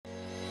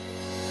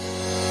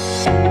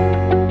What's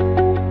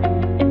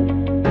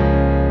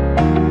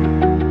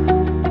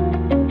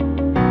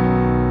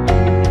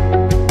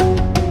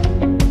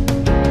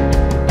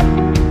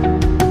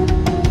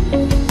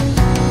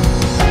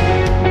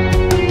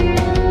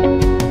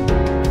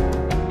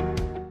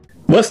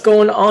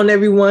going on,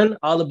 everyone?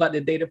 All About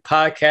the Data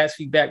podcast.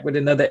 We back with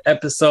another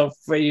episode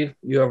for you.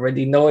 You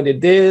already know what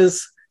it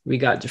is. We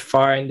got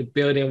Jafar in the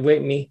building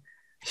with me.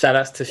 Shout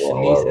outs to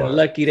Shanice and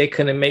Lucky. They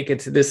couldn't make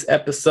it to this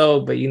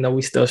episode, but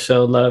we still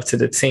show love to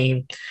the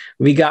team.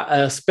 We got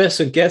a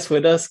special guest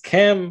with us,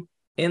 Cam,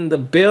 in the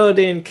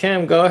building.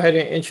 Cam, go ahead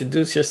and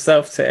introduce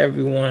yourself to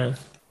everyone.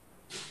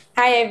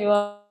 Hi,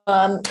 everyone.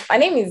 My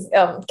name is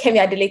Kemi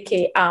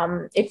Adeleke.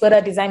 I'm a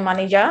product design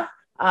manager.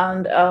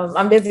 And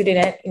I'm based in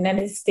the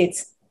United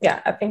States.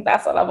 Yeah, I think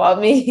that's all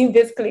about me,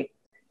 basically.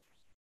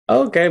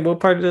 Okay, what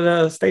part of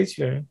the States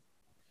you're in?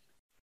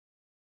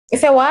 You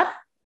said what?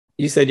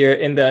 You said you're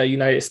in the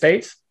United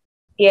States?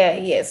 Yeah,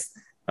 yes.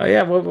 Oh,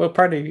 yeah. What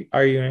part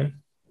are you in?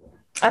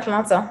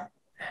 Atlanta.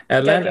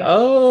 Atlanta. Okay.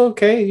 Oh,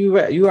 okay.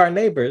 You are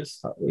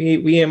neighbors.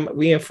 We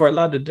in Fort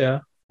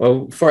Lauderdale.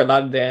 Well, Fort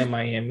Lauderdale and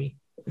Miami.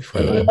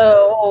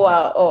 Oh,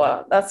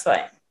 wow. That's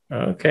fine.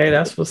 Okay,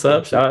 that's what's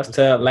up. Shout out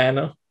to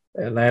Atlanta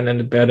in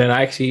the building.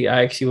 I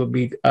actually will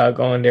be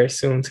going there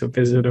soon to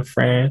visit a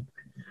friend.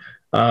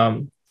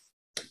 So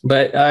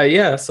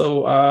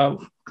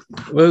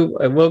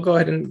we'll go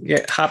ahead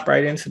and hop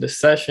right into the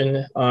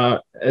session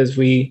as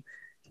we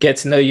get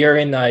to know. You're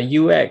in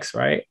UX,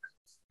 right?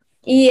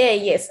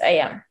 Yes, I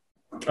am.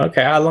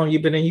 Okay, how long you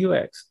been in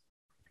UX?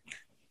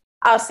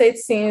 I'll say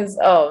since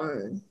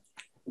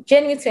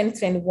January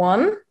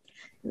 2021.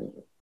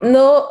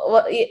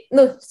 No,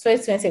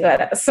 2020,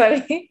 rather.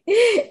 Sorry.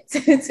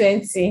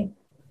 2020.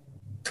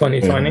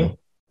 2020?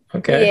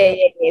 Okay.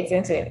 Yeah,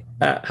 2020.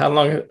 How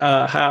long,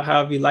 how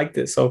have you liked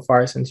it so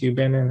far since you've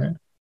been in it?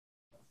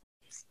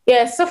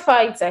 Yeah, so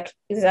far it's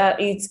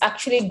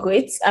actually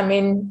great. I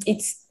mean,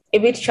 it's a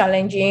bit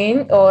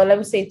challenging, or let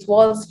me say it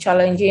was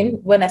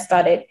challenging when I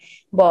started,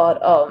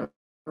 but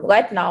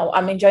right now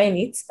I'm enjoying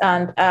it,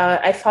 and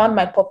I found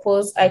my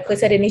purpose. I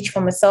created a niche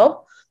for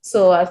myself.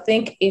 So I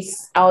think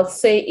I would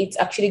say it's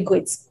actually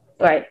good,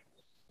 right?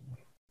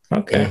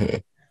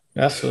 Okay,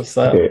 that's what's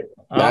up. Okay.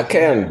 Now,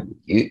 Ken,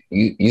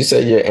 you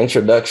said your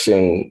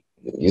introduction,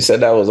 you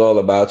said that was all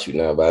about you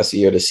now, but I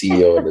see you're the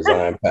CEO of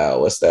Design Pal.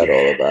 What's that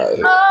all about?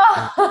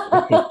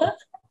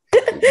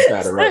 You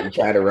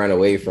try to run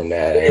away from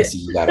that. I see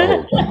you got a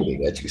whole company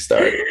that you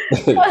started.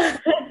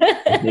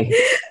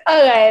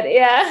 All right,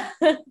 yeah.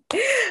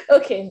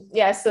 Okay,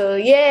 yeah. So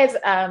yes,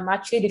 I'm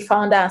actually the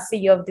founder and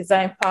CEO of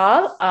Design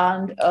Pal,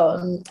 and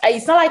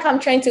it's not like I'm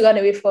trying to run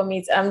away from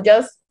it. I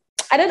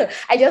don't know.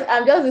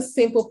 I'm just a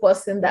simple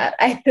person that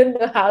I don't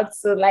know how to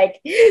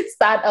start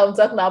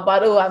talking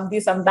about I'm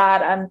this, I'm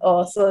that, and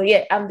so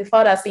yeah, I'm the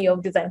founder and CEO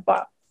of Design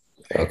Pal.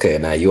 Okay,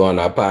 now you on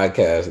our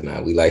podcast.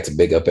 Now we like to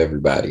big up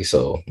everybody.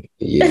 So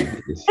yeah,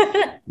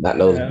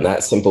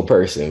 not simple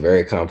person,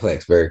 very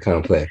complex. So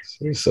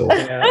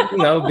being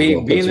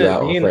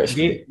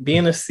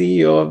a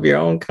CEO of your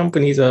own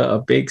company is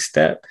a big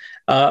step.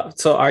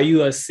 So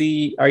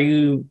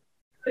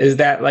is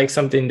that like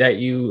something that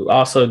you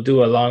also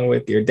do along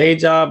with your day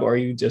job, or are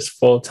you just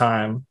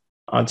full-time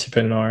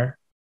entrepreneur?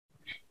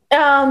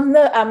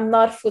 No, I'm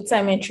not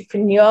full-time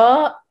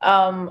entrepreneur.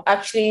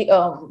 Actually,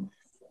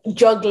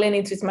 juggling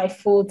it with my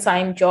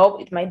full-time job,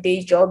 with my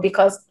day job,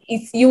 because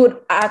you would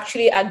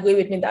actually agree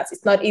with me that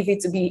it's not easy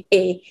to be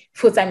a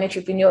full-time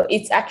entrepreneur.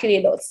 It's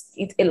actually a lot.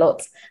 It's a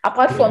lot.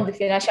 Apart from the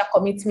financial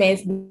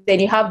commitments, then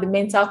you have the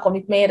mental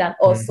commitment, and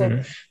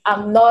also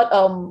I'm not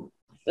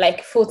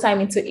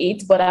full-time into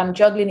it, but I'm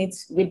juggling it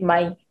with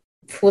my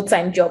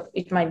full-time job,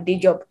 with my day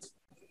job.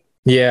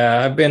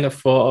 Yeah, I've been a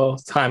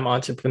full-time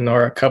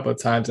entrepreneur a couple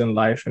of times in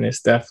life, and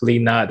it's definitely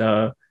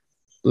not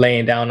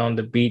laying down on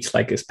the beach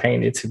like it's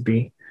painted to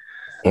be.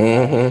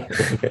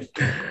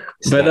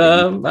 But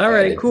all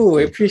right, cool.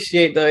 We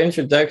appreciate the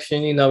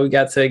introduction. We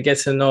got to get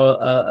to know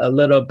a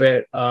little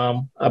bit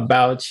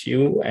about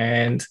you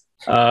and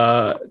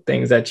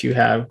things that you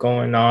have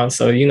going on.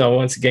 So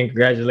once again,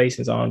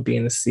 congratulations on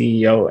being the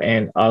CEO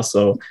and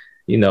also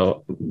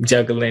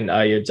juggling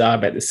your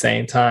job at the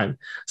same time.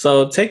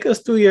 So take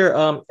us through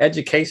your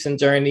education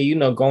journey,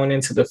 going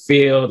into the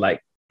field,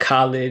 like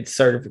college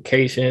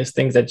certifications,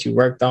 things that you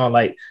worked on,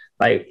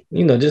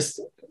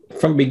 just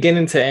from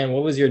beginning to end.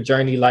 What was your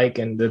journey like,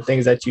 and the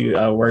things that you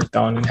worked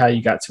on, and how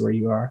you got to where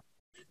you are?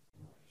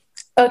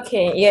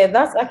 Okay, yeah,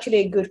 that's actually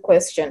a good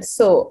question.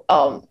 So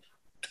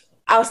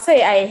I'll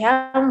say I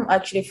am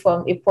actually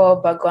from a poor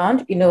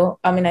background.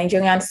 I'm a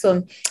Nigerian,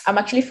 so I'm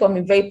actually from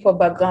a very poor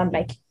background,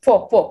 like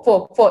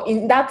poor.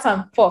 In that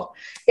time, poor.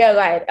 Yeah,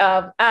 right.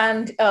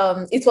 And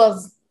it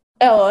was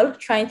all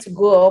trying to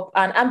grow up,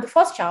 and I'm the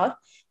first child.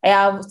 I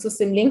have two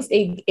siblings,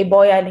 a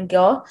boy and a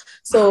girl.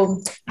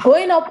 So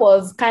growing up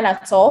was kind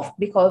of tough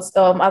because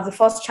as the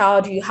first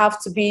child, you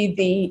have to be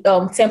the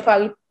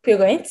temporary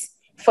parent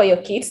for your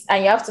kids,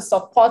 and you have to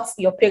support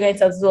your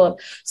parents as well.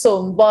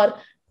 So, but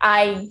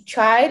I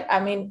tried. I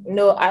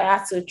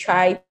had to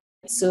try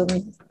So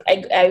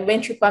I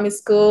went through primary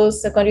school,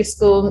 secondary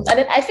school, and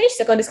then I finished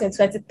secondary school in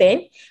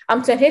 2010.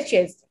 I'm 28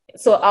 years,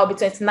 so I'll be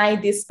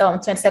 29 this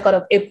 22nd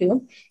of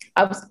April.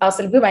 I'll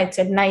celebrate my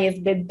 29 years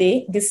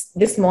birthday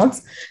this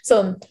month.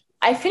 So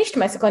I finished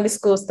my secondary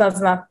school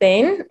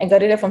 2010. I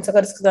graduated from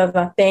secondary school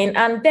 2010,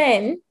 and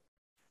then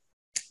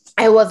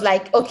I was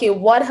like, okay,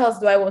 what else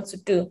do I want to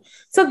do?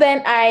 So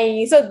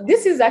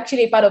this is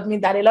actually a part of me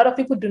that a lot of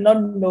people do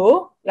not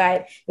know,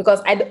 right?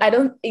 Because I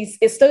don't, it's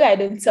a story I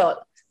don't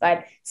tell,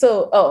 right?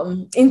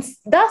 So in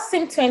that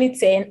same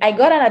 2010, I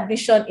got an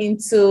admission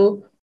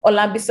into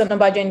Olambisi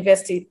Onabanjo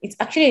University. It's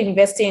actually a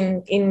university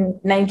in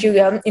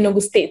Nigeria, in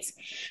Ogun State.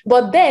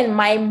 But then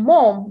my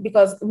mom,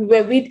 because we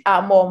were with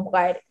our mom,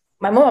 right?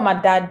 My mom and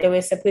my dad, they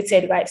were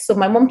separated, right? So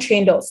my mom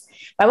trained us.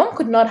 My mom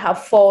could not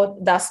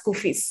afford that school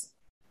fees.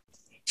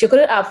 She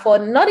couldn't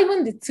afford not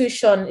even the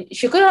tuition.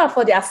 She couldn't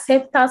afford the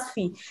acceptance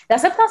fee. The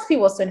acceptance fee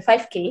was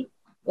 25K,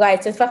 right?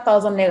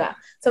 25,000 naira.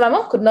 So my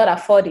mom could not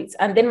afford it.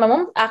 And then my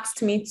mom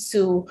asked me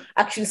to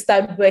actually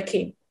start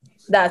working,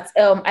 that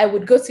I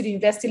would go to the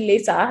university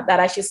later, that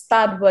I should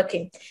start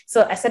working.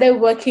 So I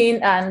started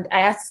working and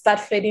I had to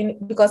start feeding,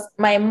 because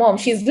my mom,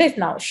 she's late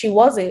now. She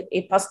was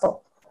a pastor.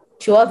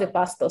 She was a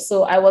pastor.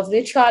 So I was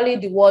literally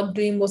the one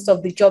doing most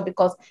of the job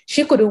because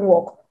she couldn't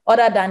work,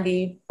 other than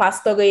the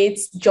pastorate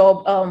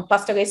job,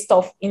 pastorate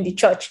stuff in the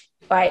church,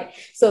 right?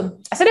 So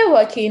I started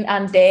working,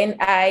 and then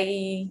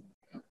I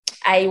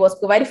was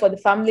provided for the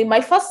family. My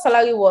first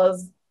salary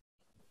was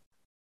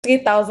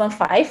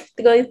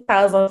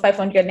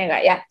 3,500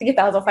 naira. Yeah,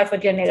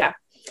 3,500 naira.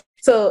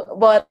 So,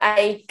 but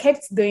I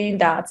kept doing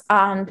that.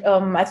 And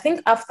I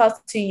think after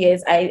 2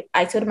 years,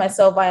 I told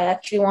myself I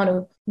actually want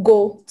to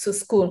go to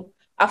school.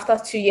 After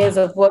 2 years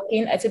of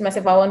working, I told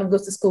myself I want to go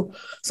to school.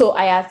 So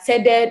I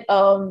attended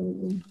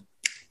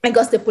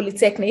Lagos State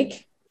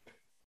Polytechnic.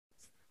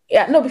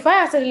 Yeah, no, before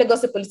I attended Lagos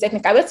State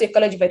Polytechnic, I went to a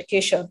college of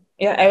education.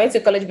 Yeah, I went to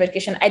a college of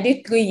education. I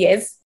did 3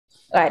 years,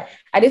 right?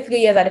 I did 3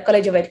 years at the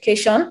College of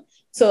Education.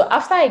 So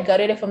after I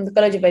graduated from the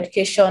College of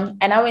Education,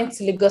 and I went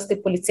to Lagos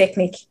State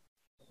Polytechnic,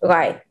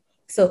 right?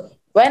 So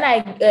when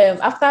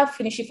after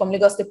finishing from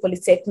Lagos State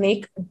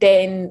Polytechnic,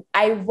 then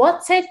I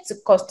wanted to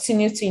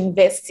continue to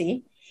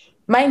university.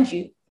 Mind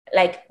you,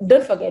 like,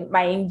 don't forget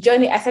my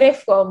journey. I started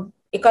from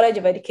a College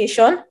of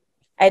Education.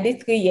 I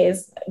did 3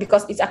 years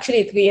because it's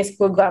actually a 3 years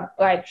program,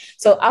 right?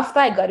 So after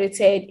I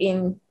graduated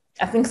in,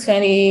 I think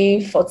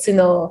 2014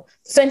 or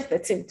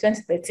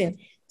 2013.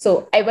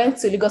 So I went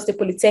to Lagos State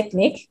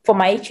Polytechnic for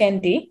my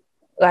HND,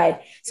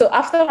 right? So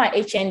after my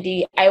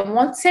HND, I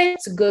wanted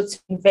to go to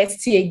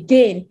university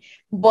again,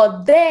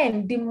 but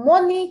then the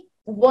money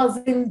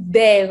wasn't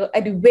there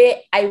the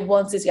way I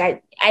wanted.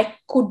 I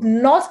could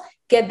not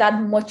get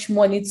that much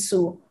money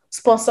to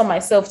sponsor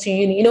myself to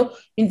uni. You know,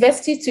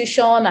 university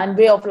tuition and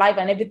way of life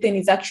and everything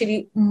is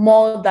actually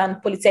more than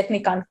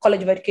Polytechnic and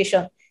College of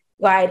Education,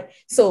 right?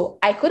 So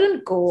I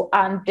couldn't go.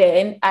 And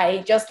then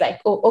I just like,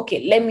 oh,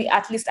 okay,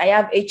 at least I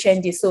have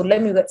HND, so let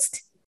me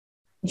rest.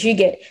 Do you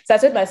get? So I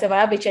told myself,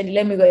 I have HND,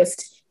 let me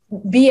rest.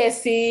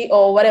 BSc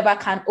or whatever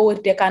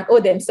they can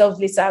owe themselves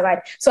later, right?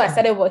 So I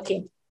started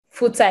working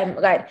full-time,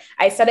 right?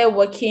 I started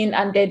working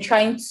and then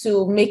trying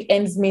to make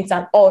ends meet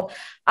and all.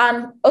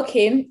 And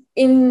okay,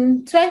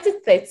 in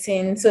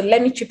 2013, so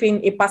let me chip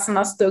in a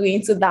personal story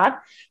into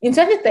that. In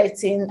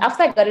 2013,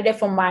 after I graduated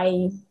from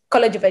my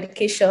College of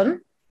Education,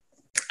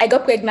 I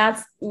got pregnant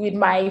with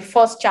my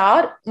first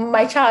child.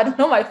 Not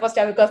my first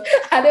child, because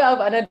I don't have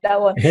another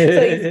one. So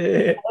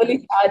it's my only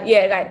child.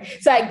 Yeah, right.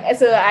 So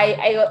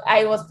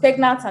I was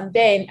pregnant, and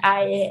then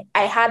I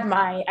had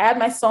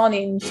my son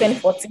in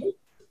 2014.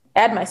 I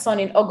had my son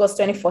in August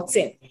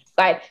 2014,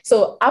 right?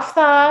 So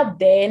after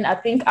then, I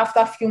think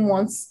after a few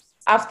months,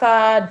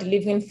 after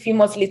delivering, a few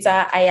months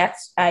later, I had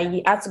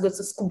to go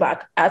to school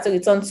back. I had to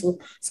return to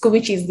school,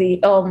 which is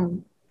the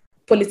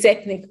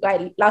Polytechnic,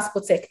 right?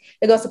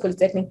 Lagos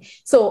Polytechnic.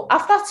 So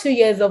after 2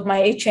 years of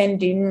my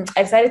HND,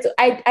 I decided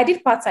I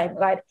did part-time,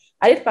 right?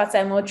 I did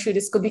part-time all through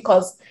the school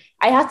because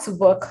I had to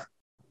work.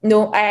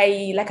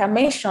 Like I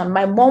mentioned,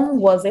 my mom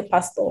was a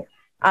pastor,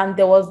 and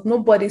there was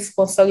nobody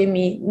sponsoring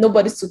me,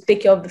 nobody to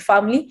take care of the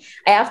family.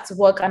 I have to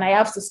work and I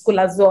have to school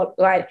as well,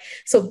 right?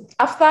 So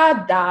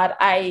after that,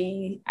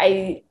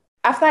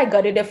 after I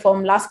graduated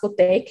from LASPO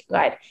Tech,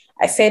 right,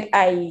 I said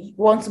I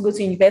want to go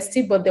to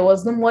university, but there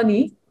was no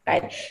money,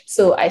 right?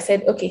 So I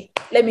said, okay,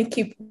 let me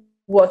keep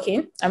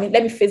working.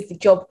 Let me face the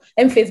job.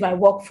 Let me face my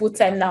work full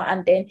time now.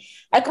 And then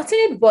I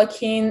continued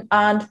working,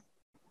 and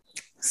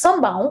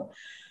somehow,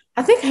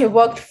 I think I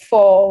worked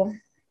for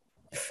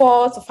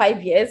 4 to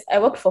 5 years. I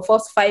worked for 4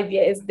 to 5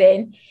 years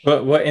then.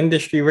 What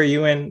industry were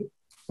you in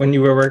when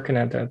you were working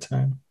at that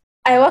time?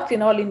 I worked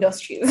in all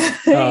industries.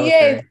 Oh, okay.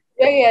 Yes,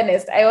 very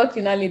honest. I worked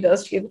in all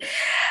industries.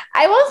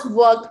 I once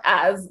worked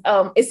as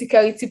a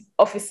security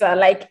officer.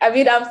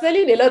 I'm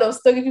telling a lot of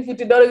stories people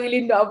do not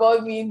really know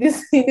about me in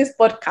this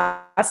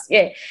podcast.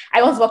 Yeah,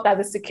 I once worked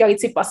as a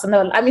security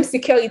personnel.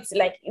 Security,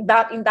 like in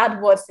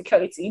that word,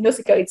 security.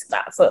 Security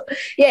now. So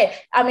yeah,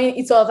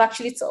 it was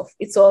actually tough.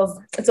 It was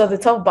a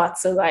tough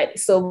battle, right?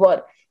 So,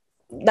 but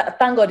that,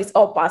 thank God it's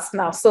all past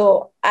now.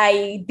 So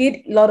I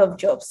did a lot of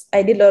jobs.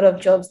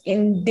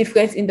 In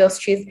different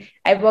industries.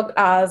 I worked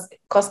as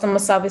customer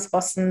service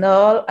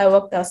personnel. I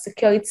worked as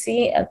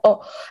security, and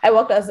I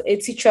worked as a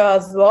teacher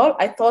as well.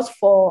 I taught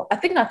for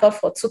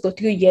 2 to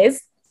 3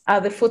 years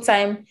as a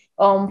full-time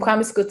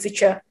primary school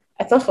teacher.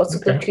 I taught for 2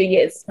 to 3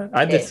 years.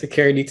 I did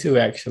security too,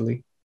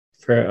 actually,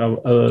 for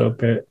a little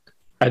bit.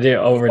 I did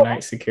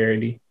overnight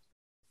security.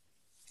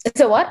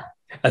 So what?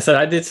 I said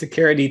I did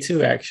security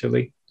too,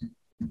 actually.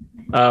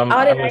 I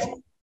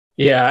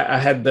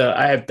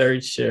had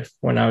third shift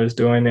when I was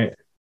doing it.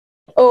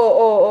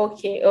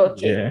 Okay.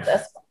 Yeah.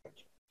 That's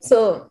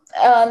so.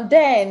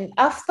 Then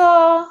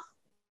after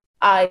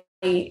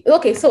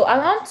so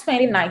around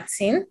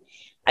 2019,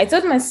 I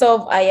told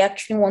myself I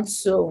actually want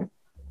to.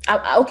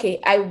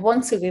 I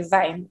want to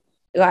resign.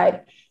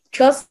 Right.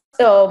 Just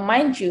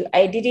mind you,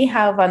 I didn't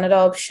have another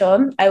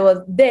option. I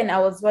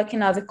was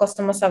working as a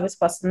customer service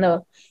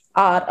personnel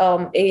at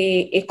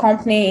a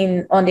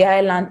company on the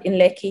island in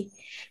Lekki.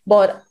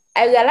 But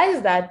I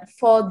realized that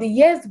for the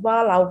years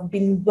while I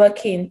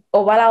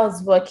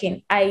was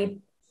working, I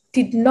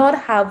did not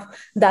have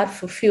that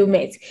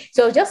fulfillment.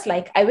 So just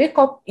like I wake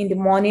up in the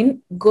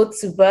morning, go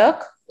to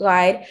work,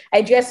 right?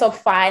 I dress up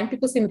fine.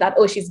 People see me that,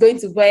 oh, she's going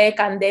to work.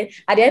 And then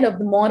at the end of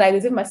the month, I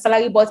receive my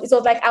salary. But it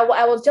was like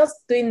I was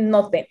just doing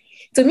nothing.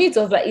 To me,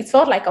 it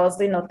felt like I was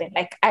doing nothing.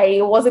 Like I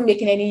wasn't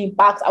making any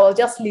impact. I was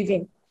just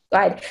living.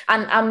 Right.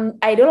 And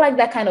I don't like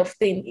that kind of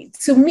thing.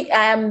 To me,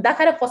 I am that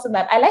kind of person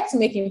that I like to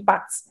make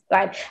impacts.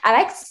 Right.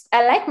 I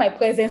like my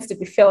presence to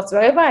be felt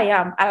wherever I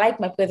am. I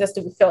like my presence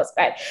to be felt.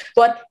 Right.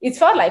 But it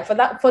felt like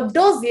for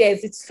those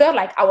years, it felt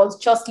like I was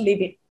just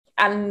living.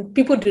 And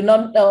people do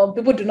not know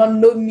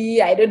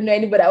me. I don't know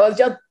anybody. I was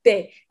just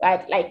there,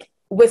 right? Like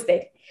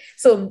wasted.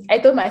 So I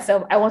told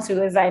myself I want to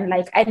resign.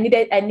 Like I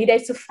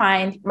needed to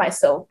find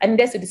myself. I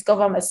needed to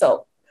discover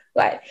myself.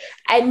 Right.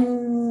 I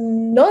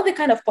know the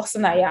kind of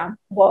person I am,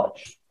 but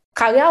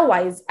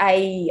career-wise,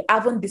 I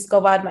haven't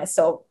discovered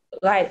myself.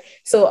 Right.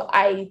 So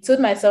I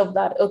told myself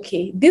that,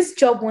 okay, this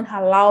job won't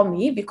allow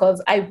me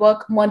because I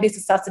work Mondays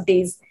to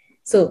Saturdays.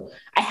 So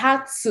I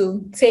had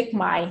to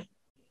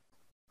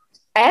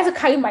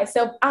carry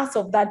myself out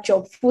of that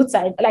job full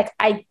time. Like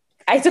I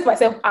took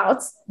myself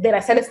out, then I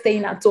started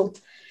staying at home.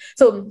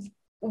 So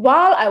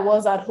while I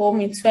was at home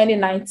in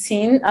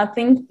 2019, I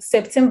think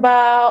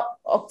September,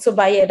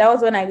 October, that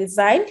was when I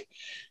resigned.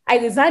 I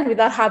resigned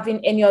without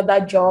having any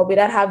other job,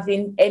 without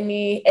having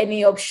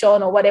any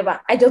option or whatever.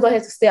 I just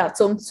wanted to stay at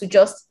home to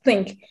just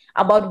think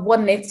about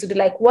what needs to do.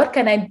 Like, what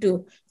can I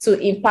do to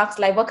impact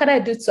life? What can I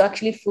do to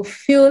actually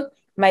fulfill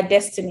my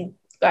destiny?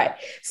 Right.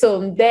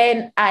 So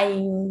then I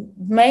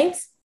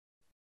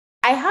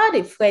had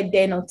a friend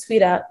then on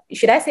Twitter.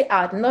 Should I say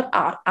out? Not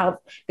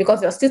out,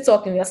 because we're still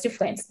talking, we're still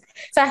friends.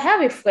 So I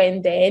have a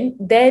friend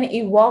then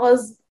he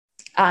was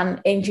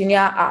an engineer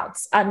at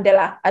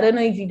Andela. I don't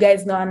know if you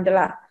guys know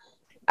Andela.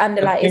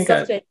 Andela is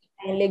software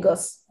in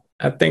Lagos.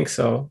 I think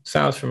so.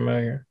 Sounds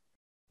familiar.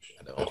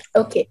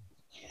 Okay.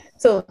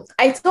 So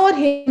I told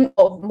him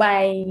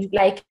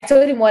I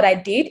told him what I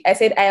did. I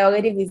said, I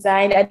already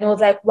resigned. And he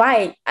was like,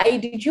 why?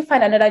 Did you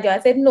find another job?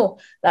 I said, no,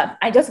 that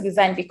I just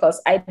resigned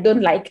because I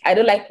don't like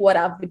what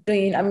I've been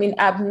doing. I mean,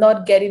 I'm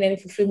not getting any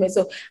fulfillment.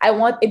 So I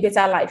want a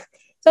better life.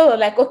 So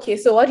like, okay,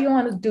 so what do you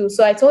want to do?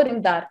 So I told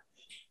him that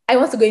I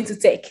want to go into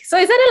tech. So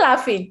he started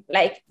laughing,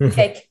 like,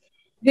 tech.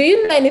 Do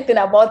you know anything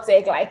about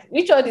tech? Like,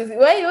 which one is it?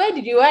 Where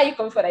are you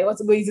coming from that you want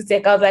to go into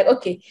tech? I was like,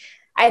 okay.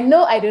 I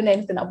know I don't know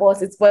anything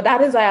about it, but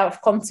that is why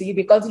I've come to you,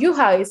 because you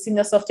are a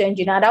senior software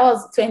engineer. That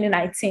was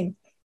 2019,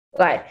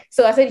 right?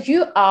 So I said,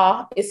 you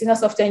are a senior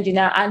software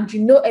engineer and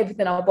you know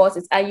everything about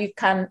it and you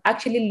can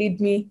actually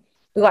lead me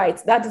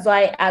right. That is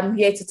why I'm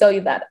here to tell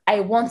you that I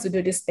want to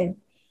do this thing.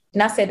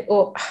 And I said,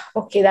 oh,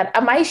 okay, that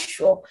am I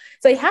sure?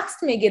 So he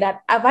asked me again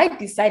that, have I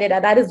decided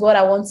that is what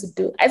I want to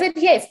do? I said,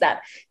 yes,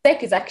 that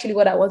tech is actually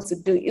what I want to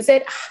do. He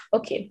said,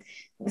 okay.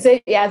 He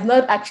said he has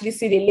not actually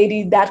seen a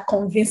lady that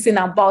convincing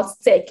about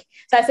tech.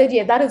 So I said,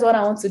 yeah, that is what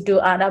I want to do.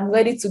 And I'm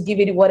ready to give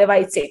it whatever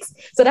it takes.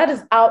 So that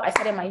is how I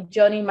started my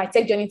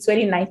tech journey in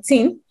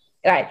 2019.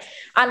 Right.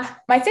 And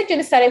my tech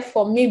journey started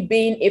for me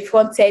being a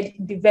front-end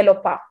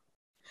developer.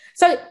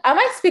 So am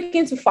I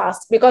speaking too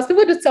fast? Because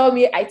people do tell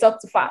me I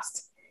talk too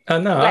fast. Oh,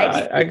 no,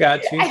 I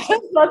got you. I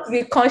just want to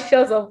be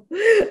conscious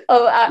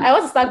I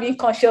want to start being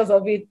conscious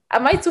of it.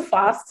 Am I too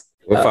fast?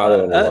 We're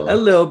following a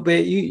little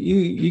bit.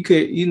 You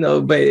could,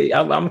 but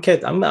I'm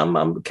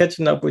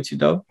catching up with you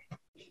though.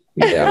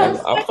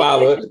 Yeah, I'm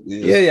following.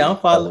 Yeah, I'm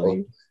following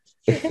you.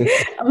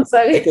 I'm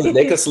sorry.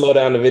 They could slow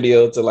down the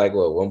video to like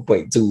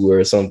 1.2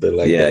 or something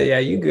like that. Yeah,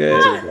 you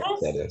good.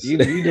 You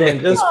doing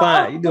just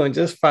fine. You doing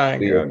just fine,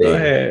 girl. Go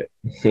ahead.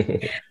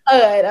 All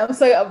right, I'm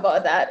sorry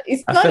about that.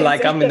 I feel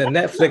like I'm in a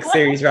Netflix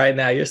series right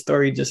now. Your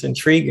story just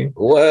intriguing.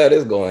 What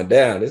is going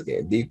down? It's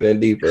getting deeper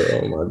and deeper.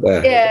 Oh my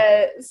God.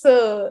 Yeah.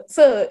 So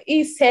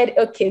he said,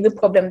 okay, no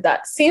problem.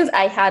 That since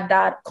I had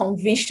that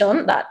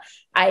conviction that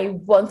I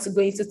want to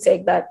go into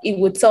tech, that it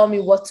would tell me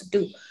what to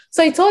do.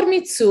 So he told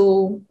me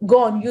to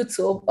go on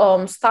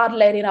YouTube, start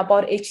learning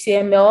about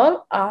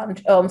HTML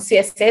and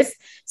CSS.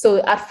 So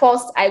at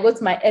first, I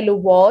got my Hello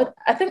World.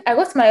 I think I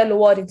got my Hello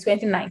World in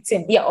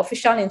 2019. Yeah,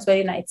 officially in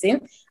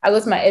 2019, I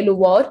got my Hello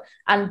World.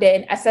 And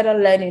then I started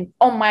learning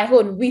on my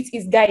own with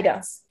his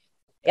guidance.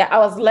 Yeah, I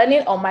was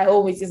learning on my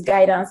own with his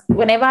guidance.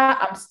 Whenever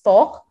I'm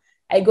stuck,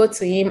 I go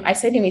to him. I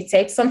send him a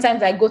text.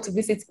 Sometimes I go to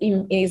visit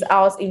him in his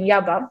house in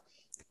Yaba.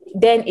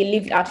 Then he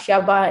lived at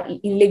Shaba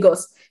in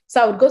Lagos.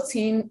 So I would go to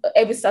him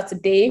every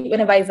Saturday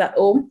whenever he's at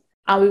home,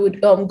 and we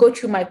would go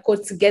through my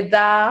code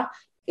together.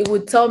 He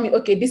would tell me,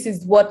 okay, this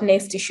is what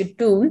next you should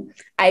do.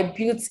 I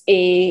built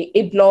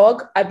a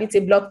blog. I built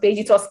a blog page.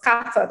 It was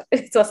scattered.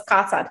 It was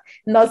scattered.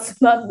 Not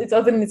it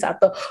wasn't neat at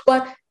all.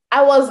 But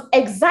I was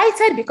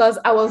excited because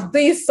I was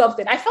doing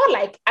something. I felt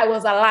like I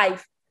was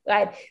alive.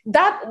 Like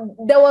that,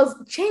 there was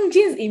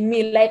changes in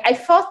me. Like I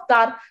felt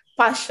that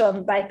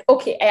passion, like,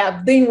 okay, I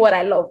am doing what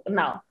I love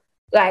now.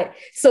 Right.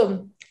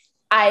 So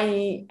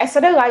I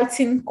started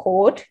writing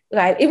code,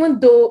 right? Even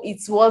though it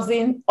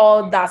wasn't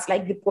all that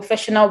like the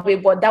professional way,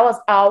 but that was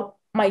how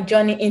my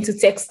journey into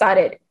tech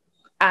started.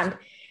 And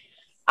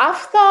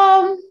after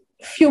a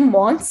few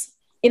months,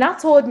 he now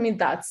told me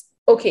that,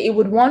 okay, he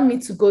would want me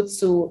to go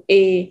to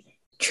a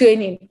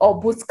training or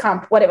boot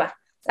camp, whatever.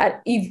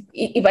 That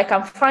if I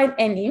can find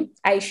any,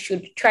 I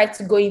should try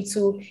to go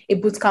into a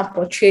boot camp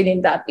or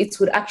training, that it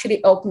would actually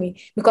help me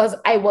because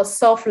I was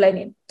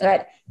self-learning,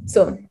 right?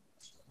 So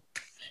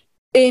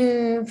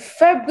in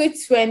February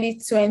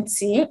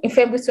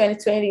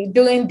 2020,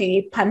 during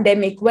the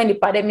pandemic, when the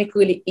pandemic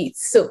really hit,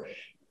 so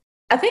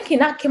I think he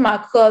now came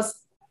across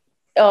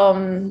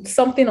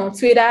something on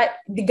Twitter.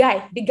 The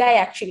guy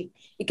actually,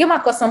 he came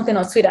across something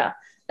on Twitter,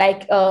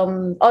 like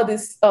all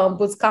this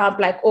boot camp,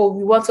 like, oh,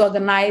 we want to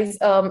organize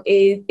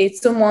a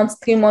 2 months,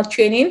 3 month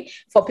training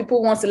for people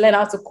who want to learn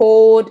how to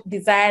code,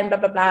 design, blah,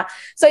 blah, blah.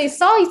 So he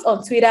saw it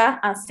on Twitter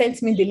and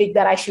sent me the link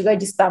that I should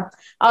register.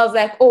 I was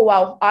like, oh,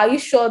 wow, are you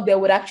sure they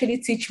would actually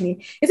teach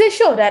me? He said,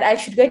 sure, that I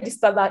should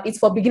register, that it's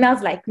for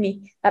beginners like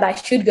me, that I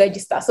should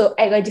register. So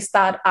I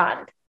registered,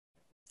 and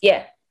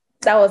yeah,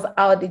 that was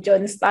how the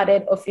journey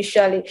started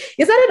officially.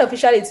 It started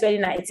officially in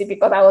 2019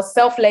 because I was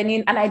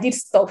self-learning and I did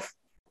stuff.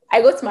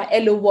 I got my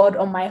Hello World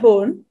on my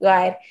own,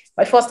 right?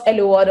 My first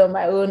Hello World on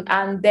my own.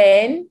 And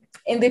then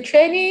in the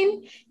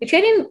training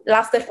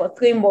lasted for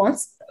 3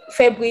 months,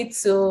 February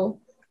to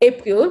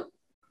April.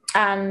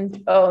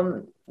 And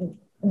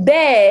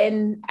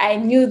then I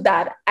knew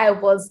that I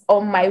was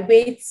on my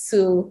way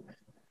to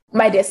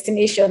my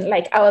destination.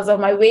 Like I was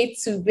on my way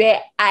to where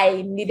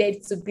I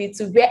needed to be,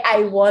 to where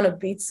I want to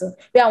be, to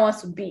where I want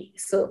to be.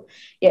 So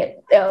yeah,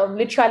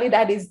 literally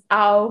that is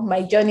how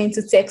my journey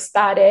into tech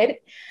started.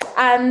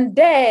 And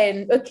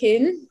then,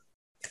 okay,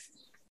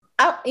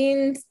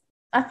 in,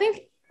 I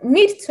think,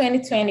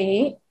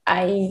 mid-2020,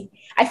 I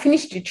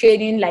finished the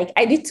training. Like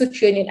I did 2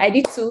 training. I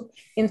did 2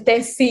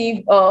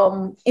 intensive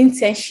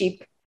internship.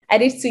 I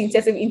did 2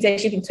 intensive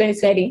internship in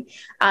 2020.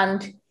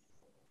 And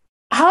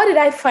how did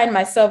I find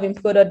myself in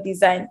product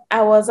design?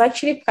 I was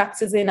actually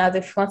practicing as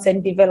a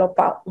front-end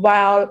developer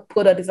while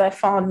product design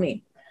found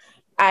me.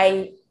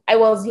 I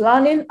was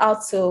learning how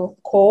to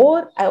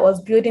code. I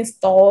was building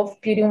stuff,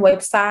 building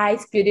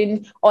websites,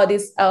 building all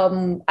this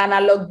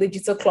analog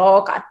digital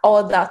clock and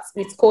all that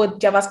with code,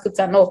 JavaScript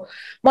and all.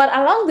 But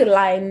along the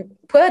line,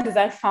 product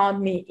design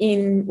found me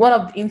in one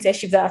of the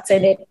internships I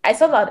attended. I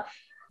saw that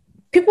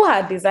people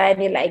are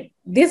designing, like,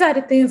 these are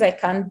the things I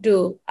can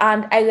do.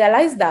 And I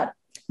realized that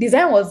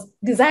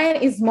design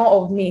is more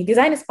of me.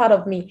 Design is part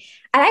of me.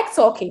 I like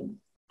talking.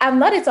 I'm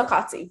not a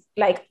talkative.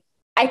 Like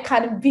I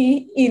can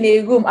be in a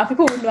room and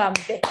people will know I'm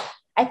there.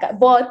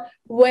 But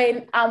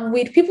when I'm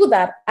with people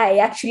that I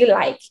actually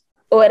like,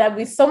 or when I'm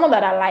with someone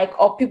that I like,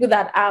 or people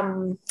that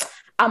I'm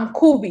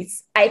cool with,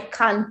 I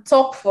can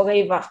talk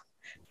forever.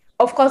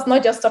 Of course,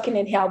 not just talking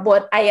in here,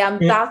 but I'm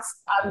that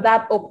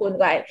open,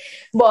 right?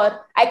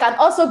 But I can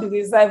also be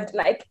reserved.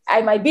 Like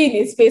I might be in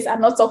a space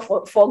and not talk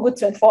for a good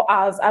 24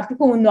 hours and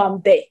people will know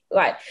I'm there,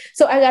 right?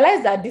 So I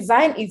realized that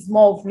design is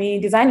more of me.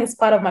 Design is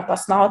part of my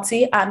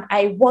personality. And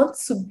I want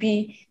to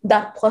be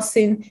that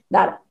person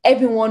that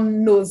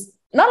everyone knows.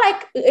 Not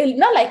like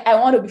I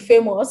want to be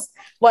famous,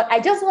 but I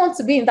just want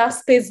to be in that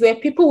space where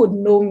people would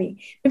know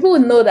me. People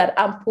would know that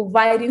I'm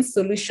providing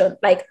solution.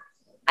 Like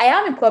I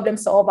am a problem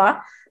solver.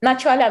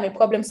 Naturally, I'm a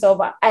problem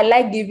solver. I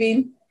like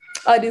giving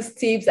all these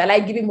tips. I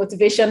like giving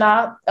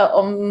motivational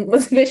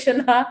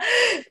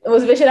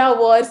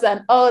words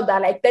and all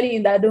that, like telling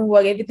you that don't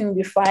worry, everything will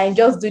be fine.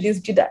 Just do this,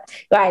 do that.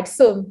 Right.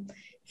 So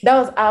that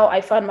was how I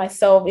found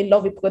myself in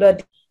love with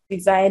product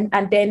design.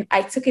 And then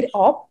I took it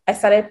up. I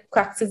started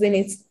practicing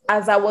it.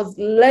 As I was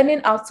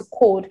learning how to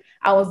code,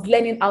 I was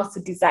learning how to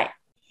design.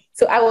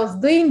 So I was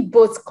doing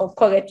both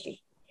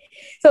concurrently.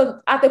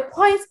 So at the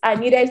point I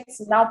needed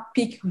to now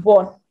pick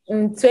one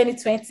in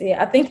 2020,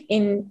 I think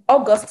in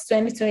August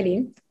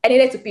 2020, I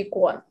needed to pick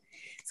one.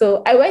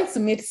 So I went to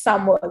meet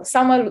Samuel.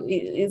 Samuel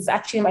is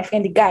actually my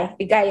friend, the guy.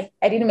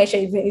 I didn't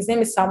mention his name. His name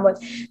is Samuel.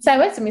 So I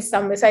went to meet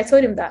Samuel. So I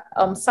told him that,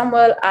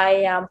 Samuel,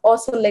 I am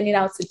also learning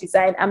how to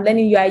design. I'm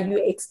learning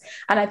UI UX,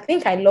 and I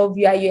think I love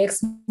UI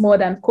UX more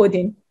than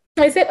coding.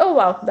 I said, oh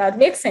wow, that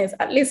makes sense.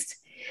 At least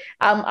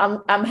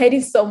I'm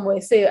heading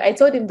somewhere. So I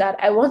told him that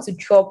I want to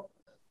drop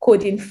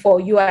coding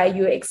for UI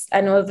UX,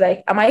 and I was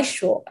like, am I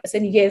sure? I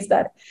said yes,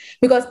 that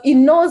because he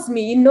knows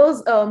me, he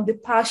knows the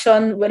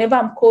passion. Whenever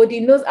I'm coding,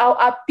 he knows how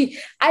happy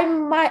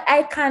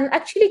I can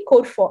actually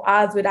code for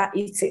hours without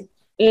eating.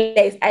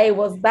 Yes, I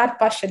was that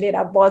passionate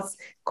about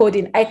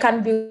coding. I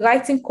can be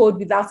writing code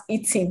without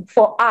eating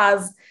for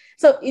hours.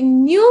 So he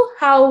knew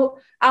how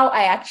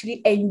I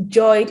actually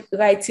enjoyed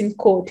writing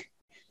code.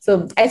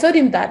 So I told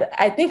him that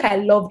I think I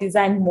love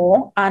design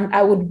more, and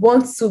I would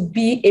want to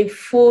be a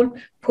full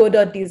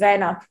product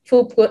designer,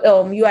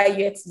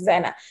 UI UX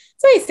designer.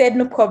 So he said,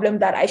 no problem,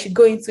 that I should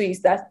go into it.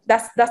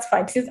 That's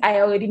fine, since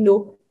I already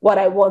know what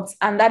I want.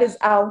 And that is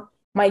how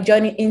my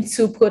journey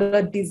into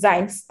product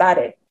design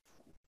started.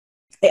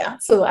 Yeah,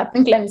 so I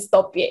think let me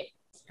stop here.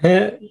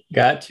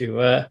 Got you.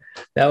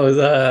 That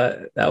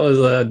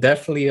was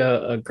definitely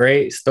a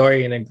great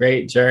story and a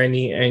great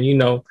journey. And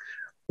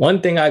one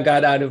thing I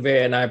got out of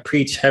it, and I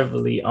preach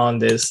heavily on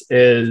this,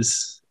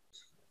 is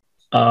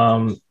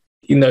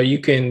you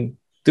can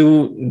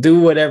do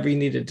whatever you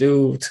need to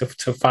do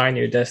to find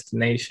your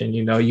destination.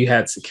 You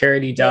had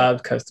security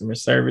jobs, customer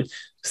service,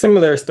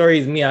 similar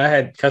stories. Me, I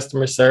had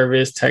customer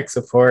service, tech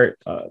support,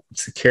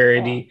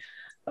 security.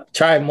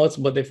 Tried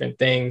multiple different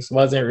things.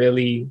 Wasn't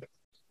really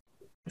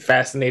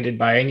fascinated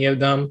by any of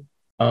them.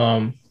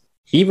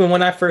 Even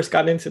when I first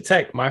got into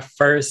tech, my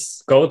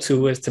first go-to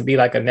was to be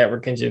like a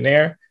network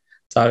engineer.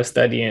 So I was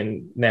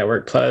studying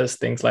Network Plus,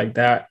 things like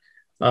that.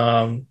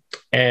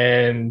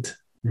 And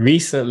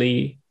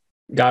recently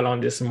got on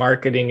this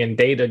marketing and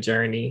data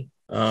journey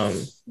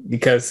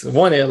because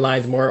one, it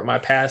aligns more with my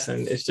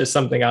passion. It's just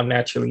something I'm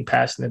naturally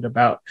passionate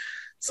about.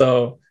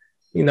 So,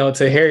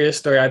 to hear your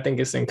story, I think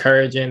it's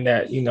encouraging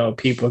that,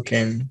 people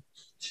can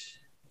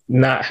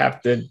not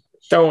have to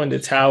throw in the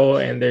towel,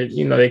 and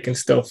they can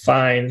still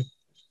find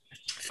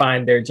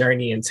their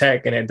journey in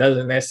tech. And it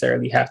doesn't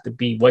necessarily have to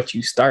be what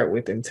you start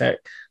with in tech.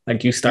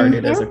 Like you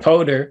started as a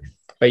coder,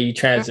 but you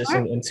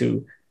transitioned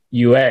into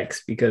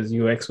UX because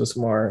UX was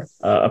more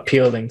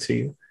appealing to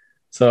you.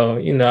 So,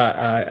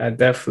 I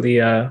definitely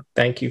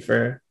thank you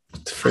for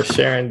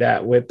sharing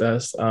that with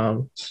us.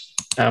 I'm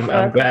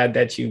glad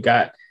that you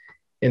got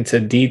into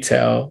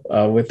detail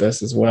with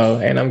us as well.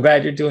 And I'm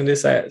glad you're doing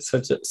this at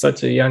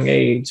such a young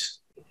age.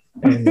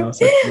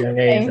 Such a young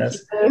age.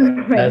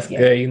 That's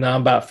good.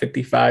 I'm about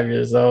 55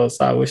 years old,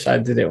 so I wish I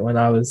did it when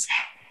I was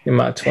in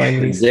my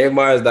 20s. J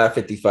Mar is not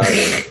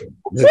 55.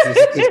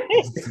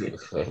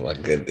 Oh my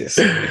goodness.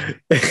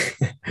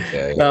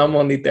 No, I'm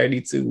only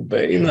 32,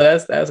 but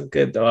that's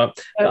good though.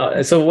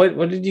 So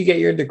what did you get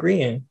your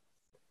degree in?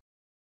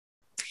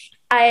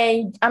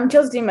 I'm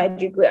just doing my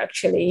degree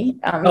actually.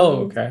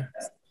 Okay.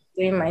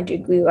 Doing my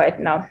degree right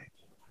now.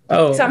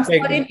 So I'm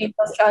studying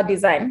industrial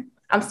design.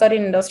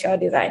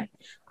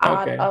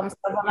 at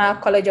Savannah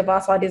College of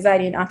Arts and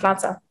Design in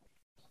Atlanta.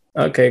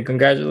 Okay,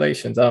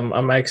 congratulations.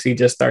 I'm actually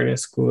just starting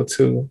school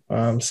too.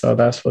 So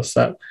that's what's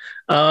up.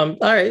 All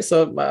right.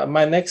 So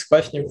my next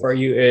question for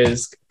you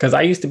is, because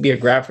I used to be a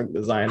graphic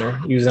designer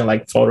using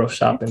like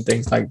Photoshop and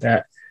things like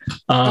that.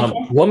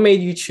 What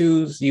made you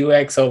choose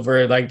UX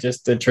over like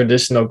just the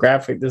traditional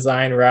graphic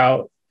design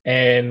route?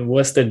 And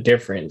what's the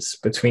difference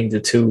between the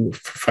two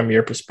from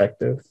your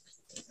perspective?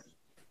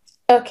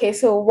 Okay,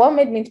 so what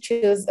made me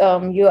choose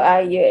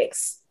UI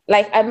UX?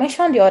 Like I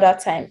mentioned the other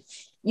time,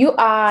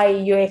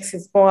 UI UX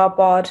is more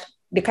about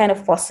the kind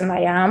of person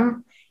I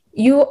am.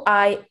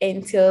 UI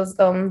entails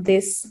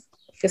this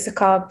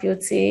physical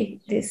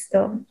beauty, this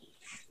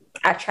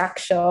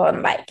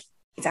attraction, like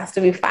it has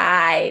to be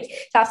fine,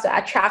 it has to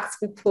attract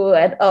people,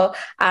 and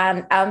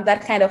I'm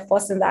that kind of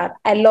person that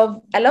I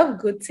love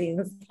good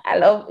things. I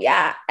love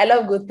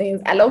good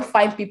things. I love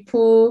fine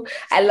people.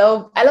 I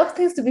love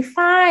things to be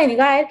fine,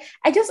 right?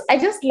 I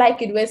just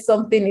like it when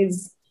something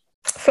is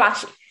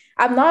flashy.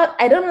 I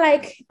don't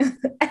like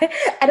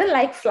I don't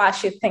like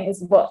flashy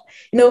things, but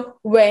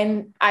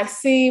when I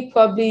see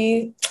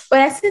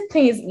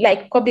things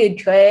like probably a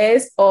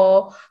dress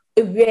or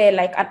wear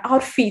like an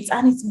outfit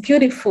and it's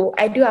beautiful,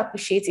 I do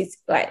appreciate it,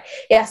 right?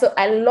 Yeah, so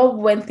I love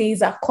when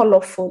things are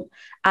colorful,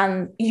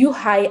 and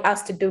UI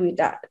has to do with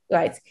that,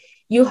 right?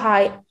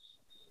 UI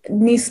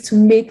needs to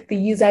make the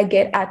user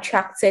get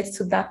attracted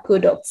to that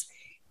product,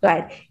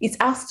 right? It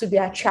has to be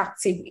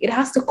attractive. It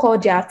has to call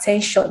their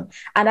attention.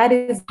 And that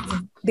is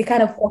the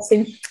kind of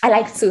person I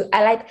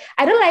like.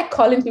 I don't like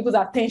calling people's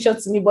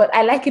attention to me, but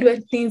I like it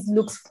when things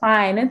look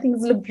fine and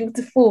things look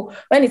beautiful,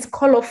 when it's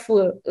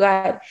colorful,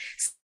 right?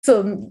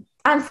 So,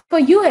 and for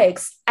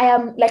UX, I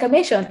am, like I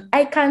mentioned,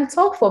 I can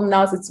talk from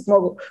now to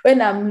tomorrow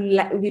when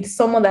I'm with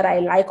someone that I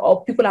like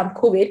or people I'm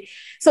cool with.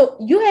 So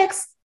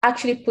UX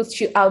actually puts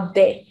you out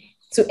there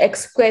to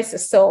express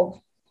yourself,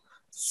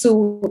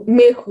 to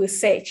make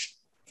research.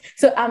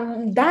 So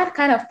I'm that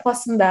kind of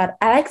person that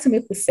I like to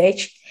make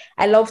research.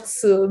 I love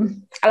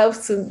to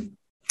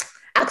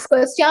ask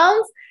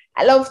questions.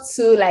 I love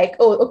to like,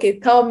 oh, okay,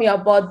 tell me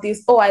about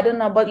this. Oh, I don't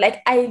know about,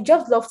 like, I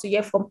just love to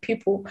hear from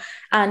people.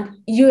 And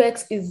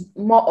UX is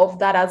more of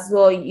that as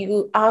well.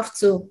 You have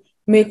to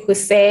make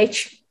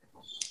research,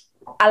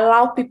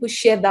 allow people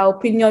share their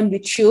opinion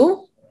with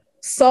you,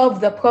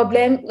 solve the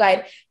problem.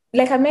 Like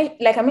I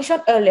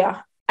mentioned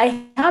earlier,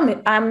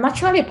 I'm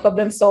naturally a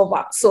problem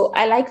solver. So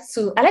I like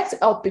to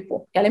help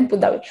people. Yeah, let me put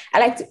it that way. I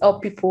like to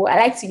help people. I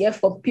like to hear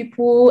from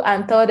people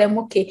and tell them,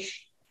 okay,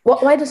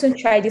 why doesn't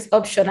try this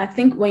option? I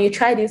think when you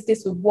try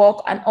this will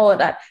work and all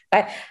that.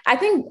 Like, I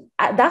think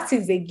that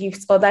is a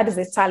gift, or that is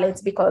a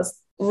talent,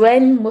 because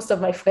when most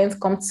of my friends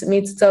come to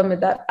me to tell me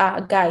that,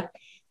 guy,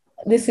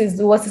 this is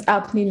what is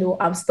happening, or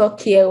I'm stuck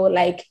here, or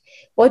like,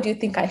 what do you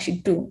think I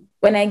should do?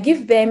 When I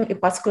give them a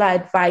particular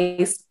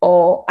advice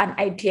or an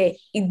idea,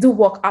 it do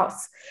work out.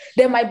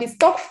 They might be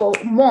stuck for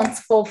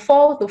months, for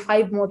 4 to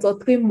 5 months or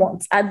 3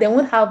 months, and they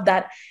won't have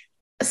that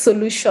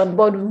solution.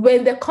 But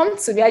when they come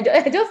to me, I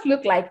just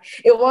look like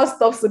a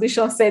one-stop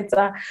solution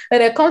center.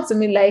 And they come to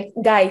me like,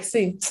 guys,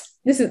 see,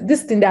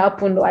 this thing that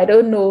happened, I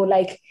don't know,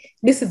 like,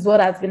 this is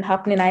what has been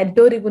happening. I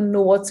don't even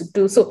know what to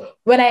do. So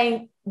when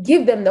I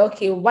give them the,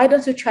 okay, why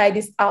don't you try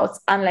this out?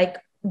 And like,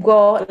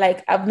 go,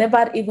 like, I've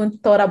never even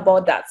thought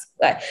about that.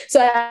 Right?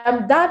 So I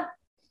am that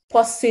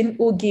person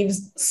who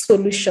gives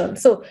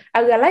solutions. So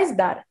I realized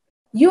that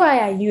UI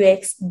and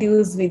UX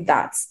deals with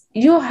that.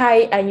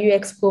 UI and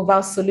UX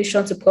provide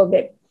solution to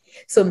problem.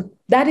 So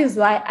that is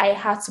why I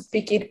had to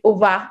pick it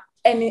over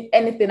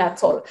anything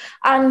at all.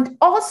 And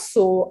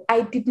also,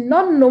 I did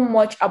not know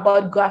much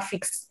about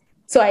graphics.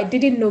 So I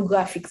didn't know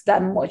graphics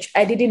that much.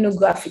 I didn't know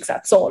graphics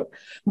at all.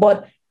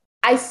 But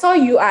I saw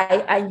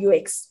UI and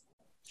UX.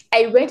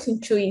 I went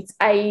into it.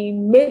 I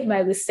made my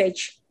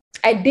research.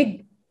 I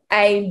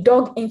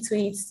dug into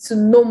it to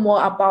know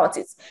more about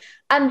it.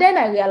 And then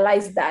I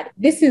realized that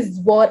this is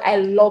what I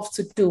love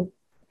to do.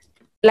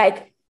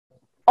 Like,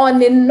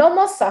 on a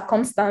normal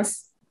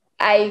circumstance,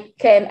 I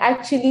can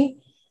actually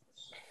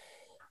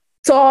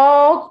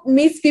talk,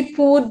 meet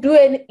people, do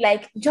it,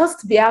 like,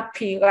 just be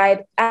happy,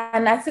 right?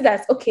 And I see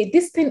that, okay,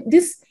 this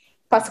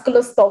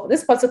particular stuff,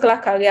 this particular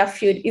career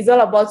field is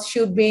all about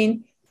you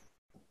being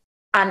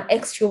an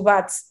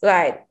extrovert,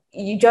 right?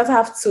 You just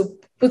have to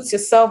put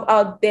yourself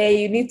out there.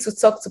 You need to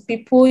talk to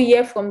people,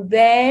 hear from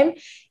them,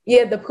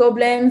 hear the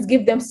problems,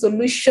 give them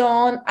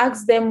solution,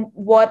 ask them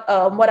what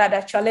are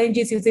the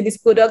challenges using this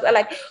product. I'm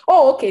like,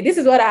 oh, okay, this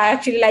is what I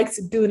actually like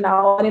to do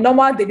now. On a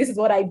normal day, this is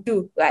what I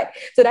do, right?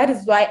 So that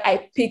is why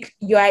I picked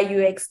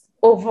UI UX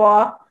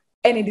over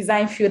any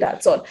design field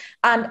at all.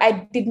 And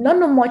I did not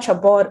know much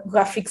about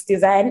graphics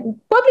design.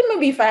 Probably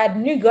maybe if I had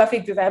knew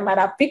graphic design, I might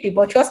have picked it,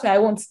 but trust me, I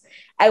won't,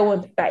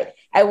 right?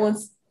 I won't.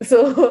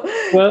 So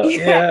well,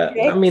 yeah.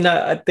 I mean,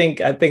 I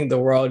think the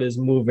world is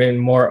moving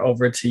more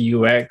over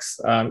to UX.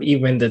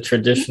 Even the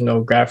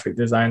traditional graphic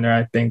designer,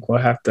 I think, will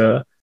have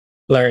to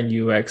learn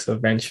UX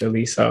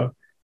eventually. So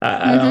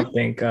I don't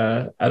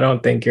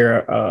think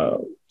you're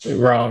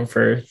wrong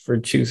for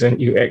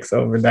choosing UX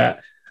over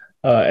that.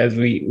 As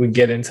we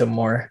get into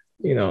more,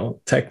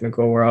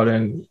 technical world,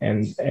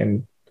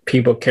 and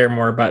people care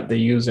more about the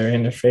user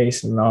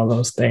interface and all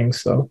those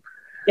things. So.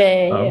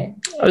 I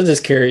was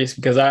just curious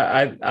because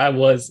I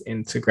was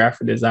into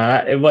graphic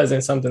design. It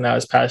wasn't something I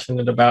was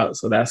passionate about,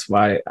 so that's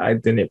why I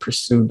didn't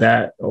pursue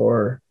that.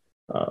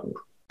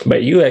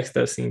 But UX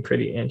does seem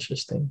pretty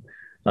interesting.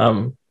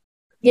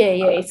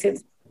 It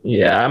is.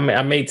 Yeah,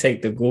 I may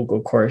take the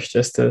Google course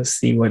just to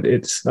see what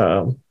it's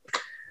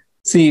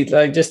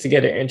just to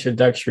get an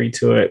introductory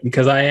to it,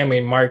 because I am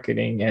in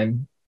marketing,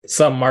 and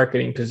some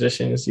marketing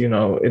positions,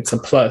 it's a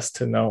plus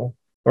to know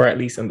or at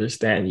least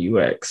understand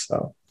UX.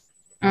 So.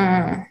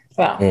 Wow.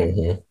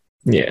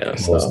 Mm-hmm. Yeah.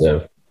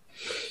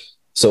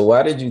 So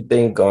why did you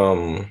think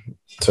to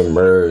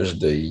merge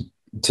to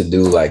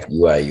do like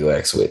UI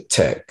UX with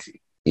tech?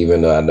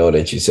 Even though I know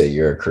that you say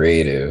you're a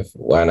creative,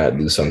 why not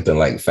do something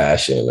like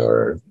fashion,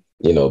 or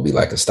be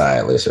like a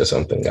stylist or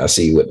something? I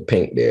see you with the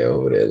pink there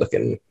over there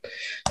looking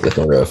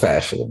real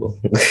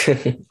fashionable.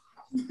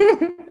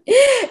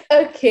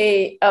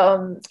 Okay.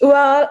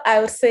 Well, I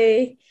would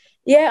say,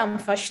 yeah, I'm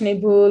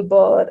fashionable,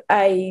 but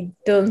I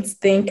don't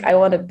think I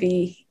want to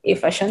be a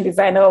fashion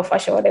designer or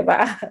fashion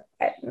whatever.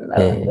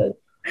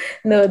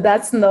 No,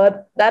 that's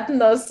not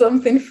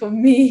something for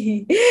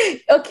me.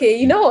 Okay,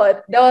 you know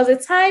what? There was a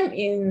time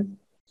in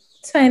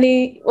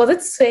 2007 or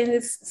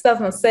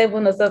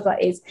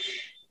 2008.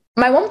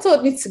 My mom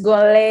told me to go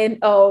and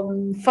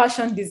learn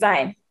fashion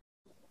design,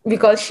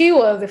 because she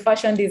was a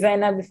fashion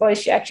designer before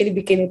she actually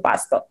became a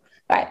pastor.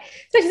 Right.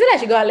 So she said I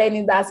should go and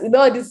learn that.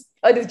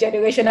 All this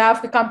generation of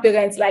African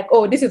parents, like,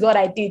 oh, this is what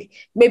I did.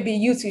 Maybe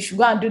you too should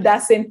go and do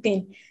that same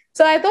thing.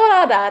 So I told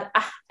her that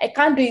I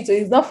can't do it, so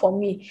it's not for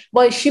me.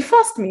 But she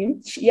forced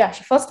me. She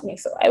forced me.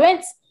 So I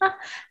went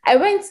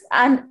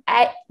and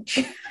I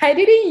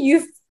didn't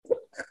use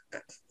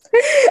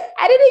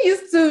I didn't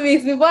use 2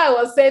 weeks before I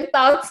was sent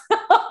out.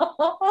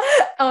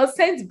 I was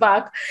sent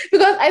back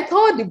because I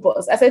told the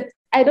boss, I said,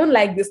 I don't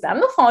like this. I'm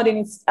not finding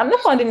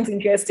it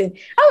interesting.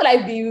 How will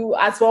I be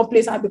at one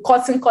place and be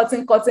cutting?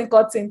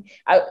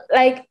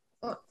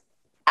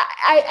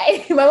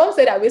 My mom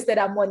said I wasted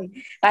her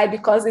money, like,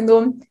 because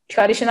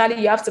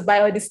traditionally you have to buy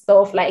all this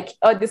stuff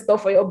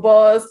for your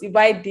boss. You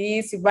buy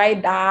this, you buy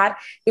that,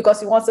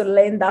 because you want to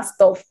learn that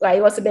stuff. Like,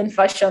 you want to learn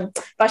fashion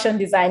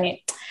designing.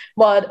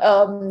 But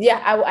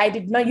I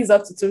did not use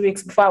up to 2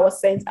 weeks before I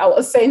was sent. I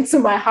was sent to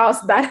my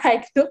house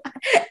that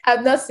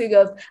I'm not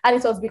serious, and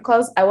it was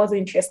because I wasn't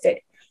interested.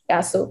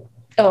 Yeah, so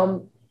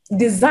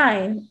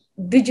designing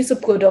digital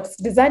products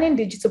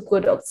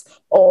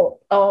or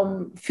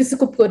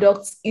physical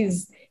products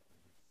is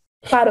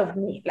part of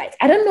me. Like,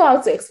 I don't know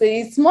how to explain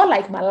it. It's more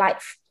like my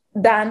life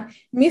than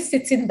me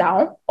sitting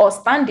down or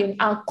standing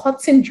and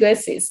cutting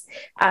dresses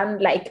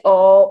and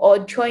or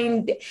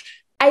drawing.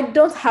 I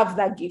don't have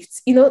that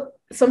gift.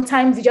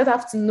 Sometimes you just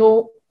have to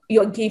know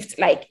your gift,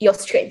 like your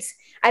strengths.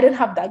 I don't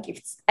have that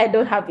gift. I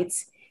don't have it.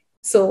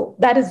 So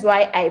that is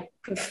why I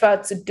prefer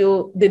to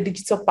do the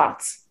digital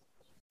part.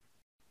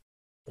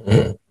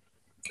 Mm-hmm.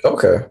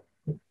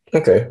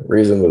 Okay.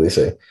 Reasonably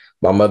say.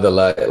 My mother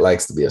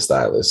likes to be a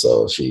stylist,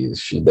 so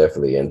she's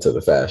definitely into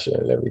the fashion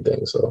and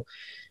everything. So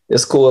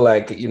it's cool,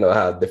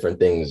 how different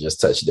things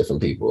just touch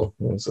different people.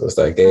 And so it's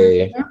like,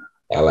 hey,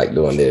 I like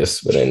doing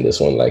this, but then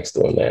this one likes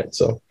doing that.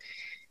 So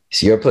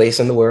it's your place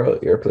in the world.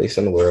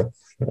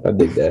 I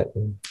dig that.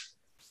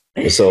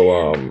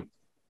 So,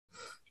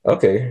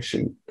 okay,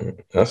 shoot,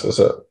 that's what's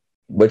up.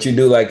 But you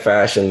do like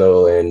fashion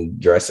though, and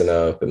dressing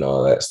up and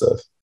all that stuff.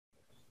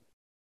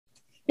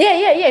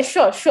 Yeah,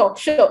 sure.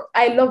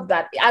 I love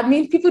that. I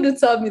mean, people do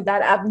tell me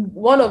that I'm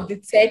one of the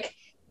tech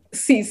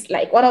sis,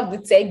 like one of the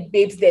tech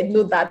babes that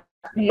know that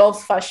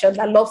loves fashion,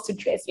 that loves to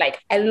dress. Like,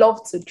 I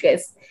love to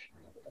dress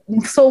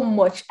so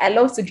much. I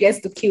love to dress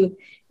to kill,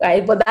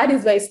 right? But that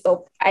is where I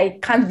stop. I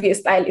can't be a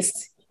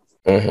stylist.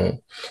 Mm-hmm.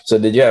 So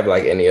did you have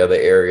any other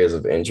areas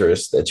of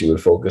interest that you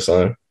would focus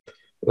on?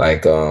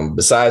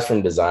 Besides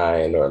from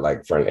design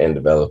or front end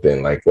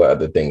developing, what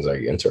other things are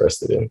you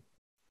interested in?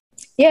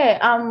 Yeah,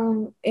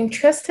 I'm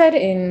interested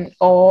in,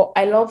 or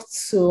I love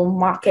to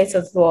market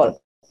as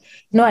well.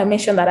 I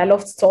mentioned that I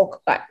love to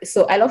talk,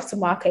 so I love to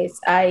market.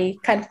 I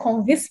can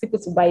convince people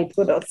to buy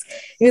products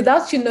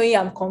without you knowing.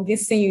 I'm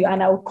convincing you,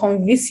 and I will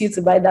convince you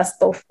to buy that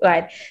stuff,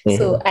 right? Mm-hmm.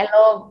 So I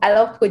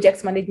love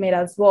project management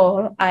as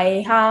well.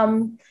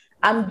 I'm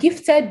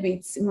gifted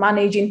with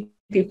managing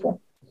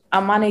people.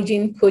 I'm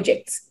managing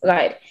projects,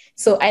 right?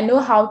 So I know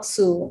how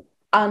to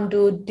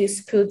handle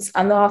disputes.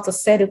 I know how to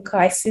settle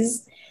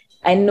crises.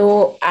 I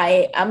know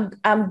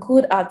I'm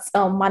good at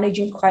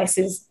managing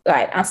crises,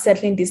 right, and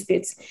settling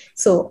disputes.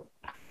 So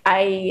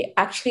I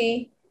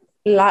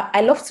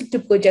love to do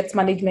project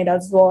management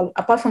as well.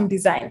 Apart from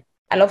design,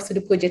 I love to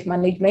do project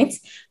management,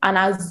 and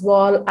as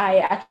well, I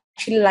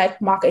actually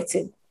like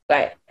marketing,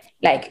 right,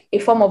 like a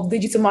form of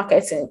digital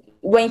marketing.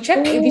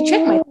 If you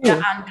check my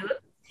Twitter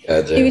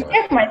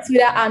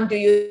handle,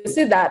 you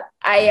see that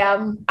I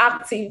am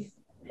active,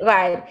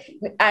 right,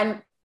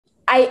 and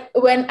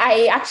when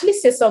I actually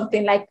say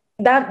something like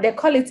that, they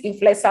call it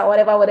influencer,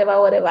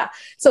 whatever.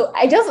 So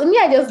I just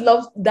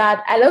love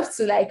that. I love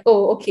to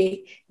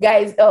okay,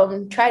 guys,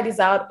 try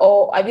this out,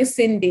 or have you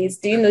seen this?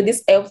 Do you know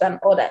this helps and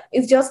all that?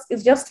 It's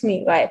just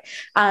me, right?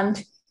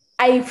 And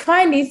I do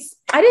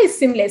it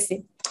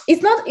seamlessly.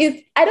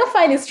 I don't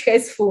find it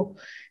stressful.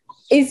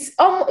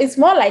 It's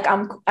more like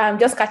I'm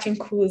just catching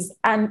cruise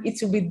and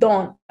it will be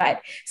done, right?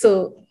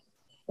 So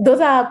those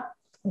are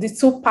the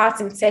two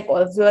parts in tech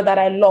as well that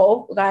I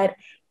love, right?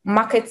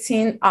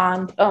 Marketing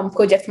and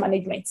project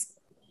management.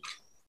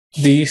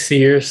 Do you see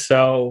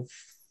yourself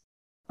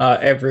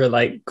ever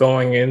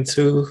going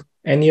into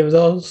any of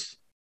those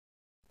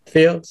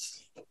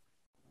fields?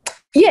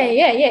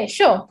 Yeah,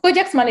 sure.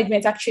 Project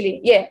management,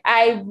 actually. Yeah,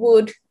 I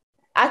would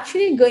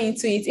actually go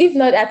into it. If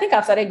not, I think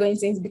I've started going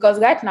into it because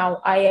right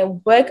now I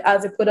work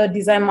as a product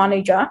design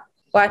manager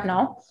right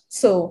now.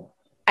 So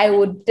I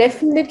would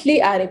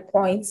definitely at a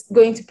point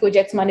go into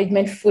project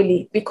management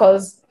fully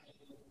because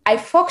I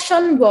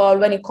function well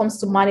when it comes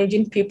to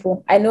managing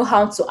people. I know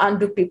how to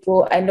handle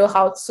people. I know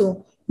how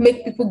to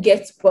make people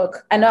get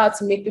work. I know how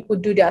to make people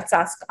do their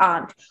task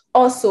and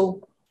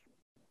also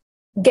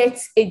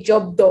get a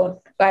job done,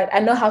 right?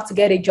 I know how to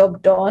get a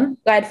job done,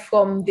 right?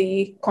 From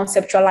the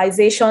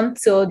conceptualization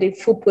to the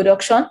full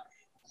production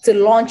to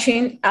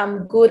launching.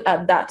 I'm good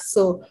at that.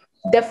 So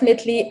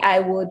definitely, I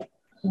would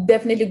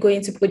definitely go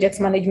into project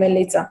management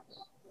later.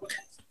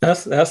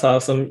 That's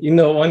awesome.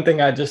 One thing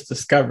I just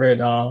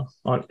discovered on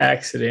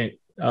accident,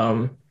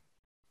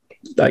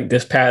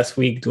 this past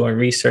week doing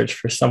research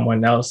for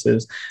someone else,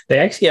 is they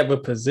actually have a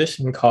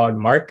position called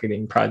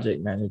marketing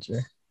project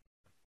manager.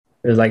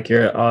 It's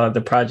you're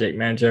the project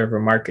manager of a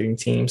marketing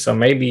team. So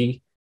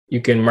maybe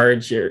you can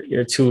merge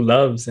your two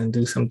loves and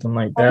do something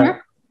like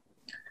that.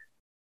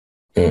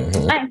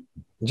 Mm-hmm.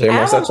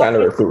 Jay, stop trying to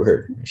recruit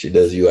her. She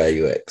does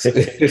UI UX. I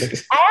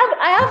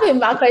have a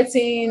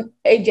marketing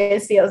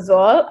agency as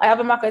well. I have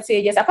a marketing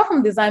agency. Apart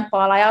from Design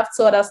Pal, I have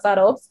two other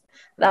startups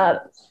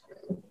that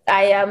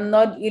I am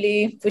not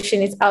really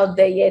pushing it out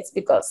there yet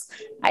because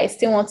I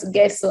still want to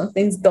get some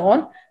things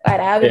done. Right?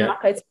 I have a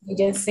marketing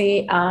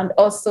agency, and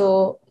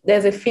also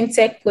there's a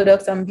fintech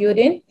product I'm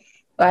building,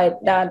 right?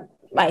 That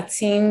my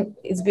team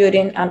is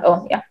building, and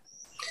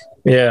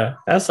Yeah,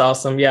 that's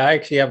awesome. Yeah, I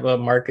actually have a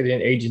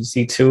marketing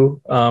agency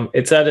too.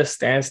 It's at a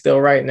standstill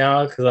right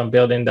now because I'm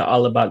building the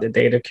All About the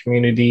Data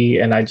community,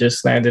 and I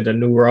just landed a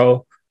new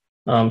role.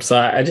 So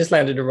I just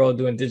landed a role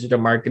doing digital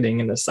marketing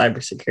in a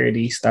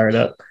cybersecurity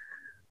startup.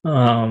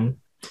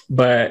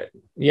 But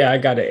yeah, I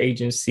got an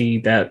agency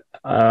that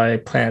I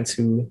plan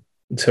to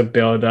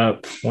build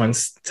up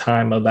once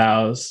time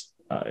allows.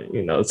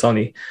 It's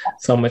only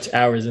so much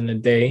hours in a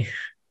day,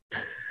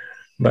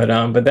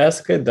 but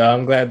that's good though.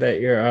 I'm glad that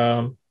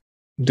you're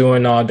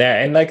doing all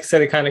that, and like I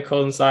said, it kind of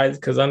coincides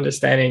because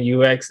understanding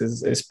UX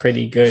is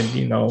pretty good,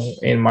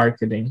 in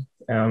marketing.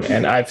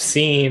 And I've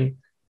seen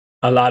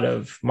a lot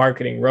of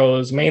marketing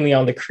roles, mainly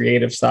on the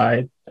creative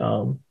side,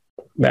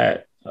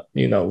 that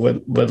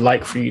would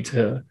like for you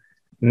to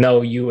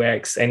know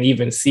UX and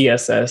even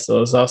CSS.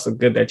 So it's also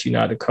good that you know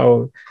how to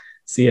code.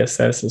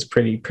 CSS is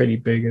pretty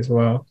big as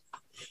well.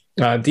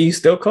 Do you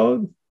still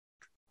code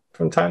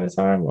from time to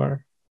time,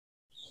 or?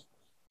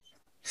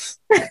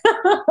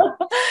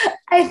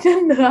 I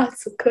don't know how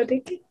to code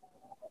again.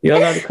 You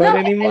don't know how to code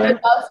anymore?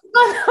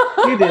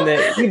 You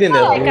didn't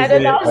like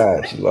lose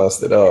it. She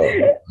lost it all.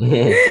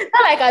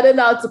 Not like I don't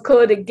know how to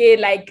code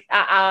again. Like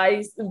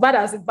it's bad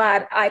as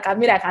bad. Like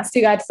I can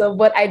still write stuff,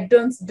 but I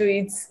don't do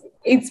it.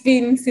 It's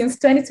been since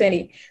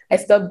 2020. I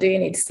stopped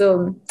doing it.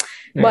 So,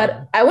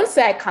 but I won't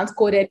say I can't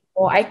code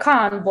anymore. I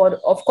can, but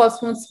of course,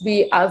 won't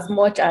be as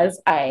much as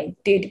I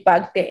did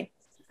back then.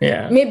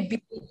 Yeah.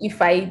 Maybe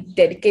if I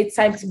dedicate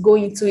time to go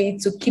into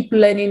it to keep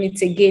learning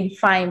it again,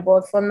 fine.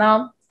 But for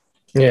now.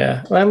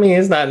 Yeah. Well, I mean,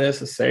 it's not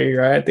necessary,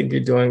 right? I think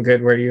you're doing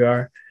good where you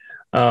are.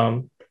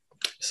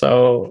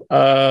 So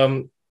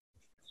that'll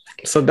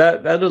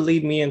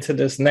lead me into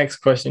this next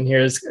question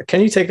here is,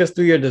 can you take us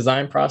through your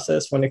design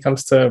process when it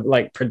comes to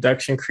like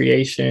production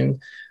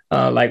creation?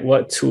 Like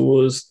what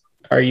tools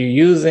are you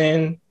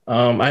using?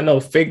 I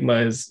know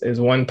Figma is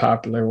one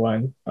popular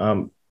one.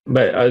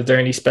 But are there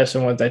any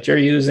special ones that you're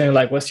using?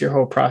 Like, what's your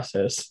whole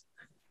process?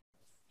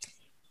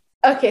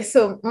 Okay,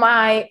 so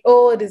my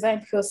whole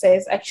design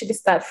process actually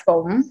starts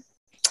from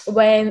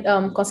when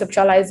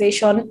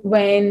conceptualization,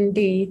 when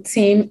the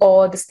team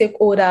or the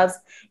stakeholders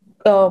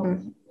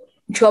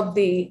drop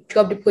the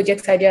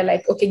project idea,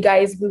 like, okay,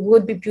 guys, we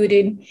would be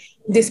building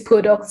this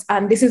product,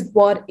 and this is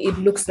what it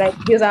looks like.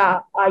 These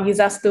are our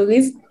user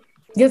stories.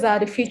 These are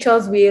the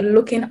features we're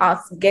looking at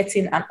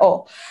getting and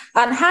all.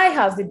 And I,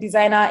 as the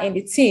designer in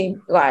the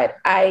team, right,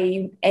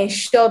 I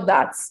ensure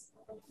that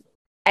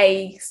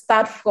I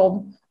start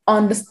from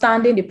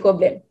understanding the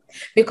problem,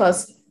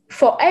 because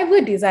for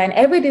every design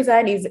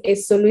is a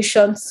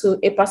solution to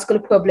a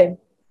particular problem.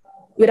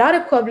 Without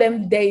a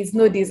problem, there is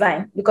no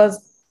design, because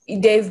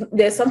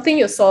there's something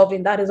you're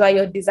solving. That is why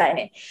you're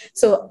designing.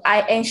 So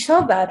I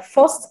ensure that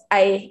first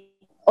I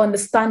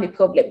understand the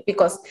problem,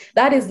 because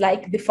that is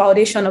like the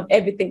foundation of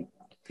everything.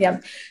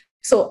 Yeah.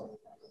 So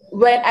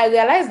when I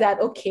realized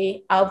that,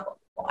 okay,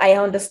 I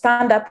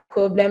understand that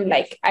problem,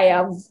 like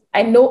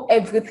I know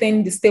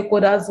everything the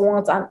stakeholders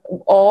want and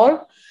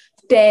all,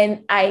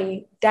 then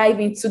I dive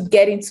into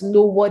getting to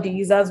know what the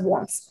users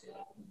want.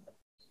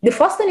 The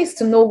first thing is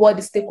to know what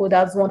the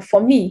stakeholders want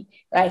for me,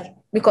 like,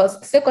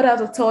 because stakeholders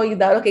will tell you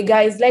that, okay,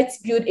 guys, let's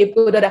build a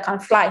product that can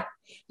fly.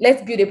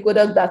 Let's build a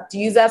product that the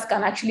users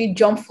can actually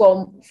jump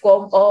from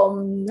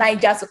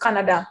Niger to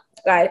Canada,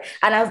 right?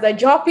 And as they're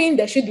jumping,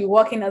 they should be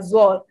walking as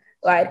well,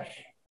 right?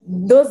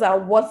 Those are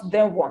what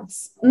they want.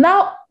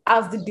 Now,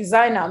 as the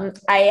designer,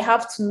 I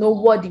have to know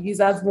what the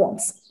users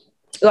want,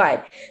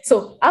 right?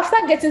 So after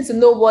getting to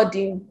know what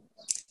the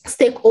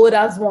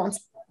stakeholders want,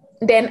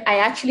 then I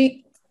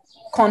actually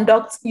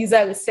conduct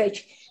user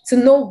research to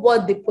know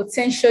what the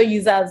potential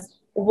users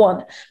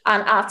want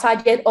and our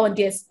target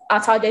audience,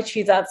 our target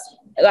users,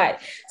 right?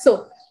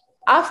 So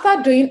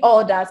after doing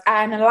all that,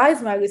 I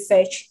analyze my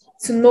research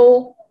to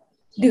know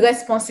the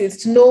responses,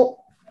 to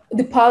know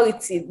the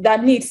priority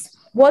that needs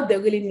what they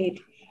really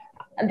need.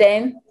 And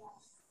then,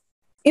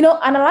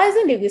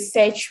 analyzing the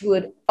research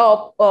would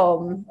help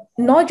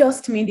not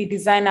just me, the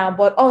designer,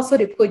 but also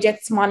the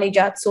project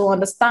manager, to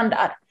understand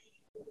that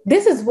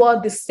this is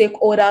what the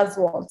stakeholders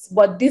want,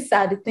 but these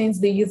are the things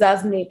the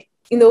users need.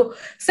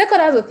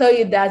 Stakeholders will tell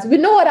you that we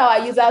know what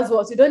our users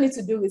want, you don't need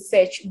to do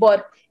research.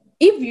 But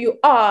if you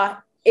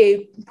are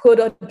a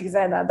product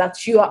designer,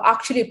 that you are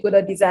actually a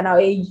product designer,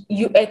 a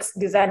UX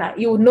designer,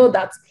 you will know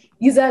that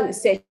user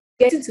research,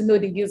 getting to know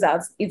the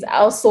users, is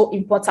also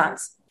important,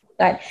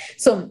 right?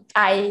 So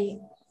I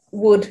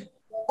would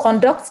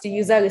conduct the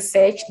user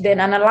research,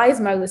 then analyze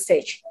my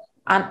research.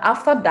 And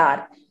after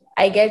that,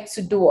 I get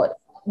to do what?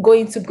 Go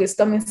into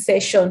brainstorming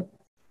session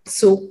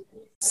to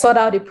sort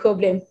out the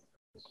problem,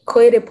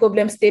 create a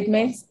problem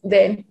statement,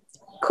 then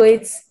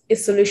create a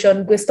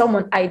solution, brainstorm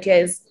on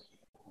ideas.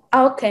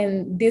 how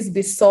can this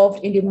be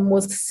solved in the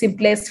most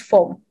simplest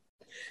form?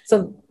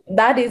 So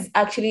that is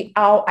actually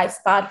how I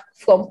start,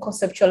 from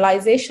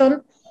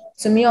conceptualization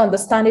to me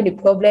understanding the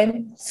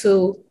problem,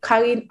 to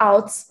carrying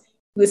out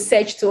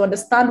research to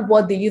understand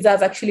what the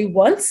users actually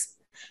want,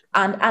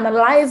 and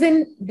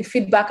analyzing the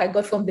feedback I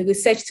got from the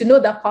research to know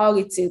the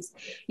priorities.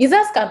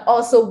 Users can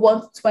also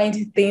want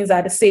 20 things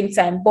at the same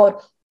time,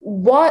 but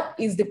what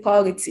is the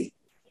priority?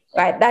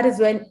 Right? That is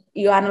when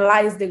you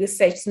analyze the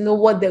research to know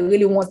what they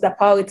really want, the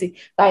priority.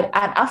 Right?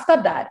 And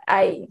after that,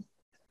 I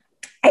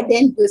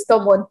then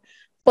brainstorm on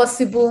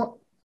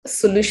possible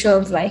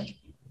solutions, like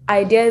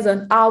ideas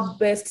on how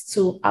best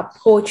to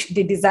approach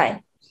the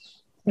design.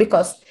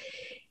 Because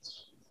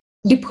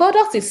the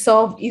product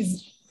itself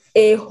is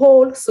a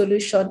whole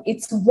solution.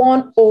 It's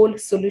one whole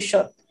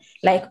solution.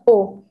 Like,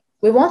 oh,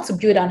 we want to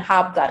build an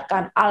app that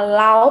can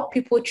allow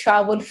people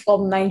travel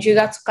from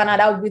Nigeria to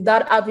Canada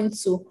without having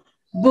to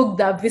book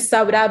their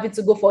visa, without having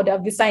to go for their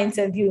visa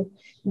interview.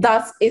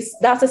 That's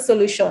a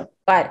solution,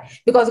 right?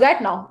 Because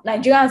right now,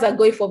 Nigerians are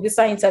going for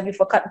visa interview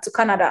to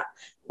Canada.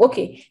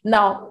 Okay,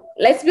 now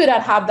let's build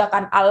an app that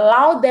can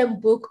allow them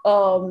book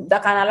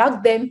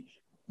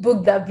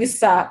the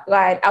visa,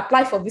 right?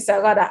 Apply for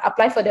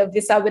their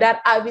visa without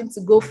having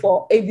to go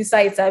for a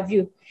visa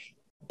interview.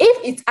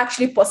 If it's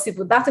actually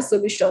possible, that's a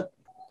solution.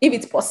 If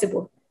it's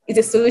possible, it's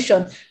a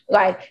solution,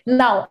 right?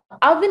 Now,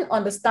 having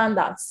understand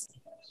that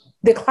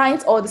the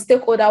client or the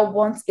stakeholder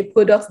wants a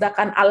product that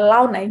can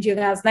allow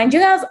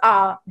Nigerians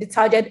are the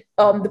target,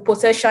 the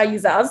potential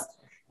users.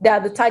 They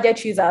are the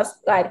target users,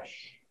 right?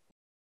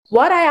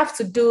 What I have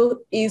to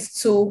do is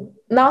to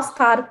now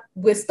start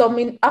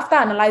brainstorming after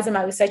analyzing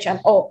my research and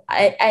all.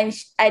 I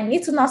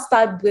need to now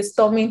start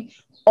brainstorming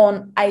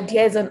on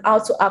ideas on how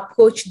to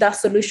approach that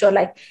solution,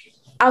 like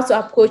how to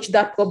approach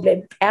that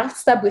problem. I have to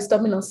start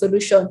brainstorming on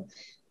solution.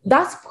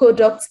 That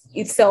product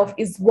itself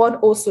is one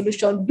whole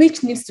solution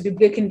which needs to be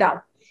broken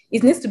down.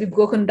 It needs to be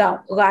broken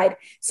down, right?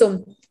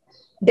 So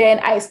then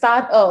I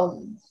start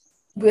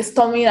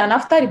brainstorming, and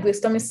after the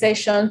brainstorming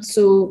session,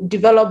 to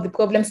develop the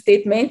problem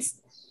statements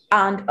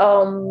and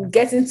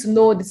getting to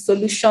know the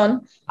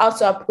solution, how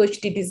to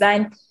approach the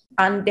design,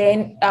 and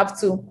then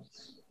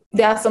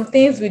there are some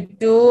things we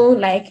do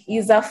like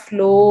user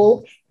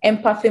flow,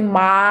 empathy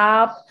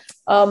map,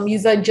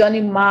 user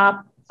journey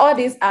map. All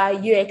these are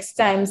UX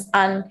times,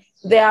 and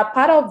they are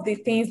part of the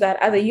things that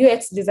as a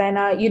UX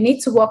designer, you need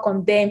to work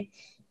on them.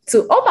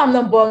 So hope I'm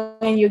not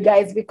boring you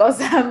guys, because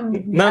I'm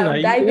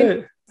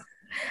diving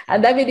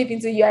deep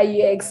into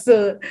UI UX.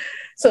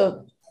 So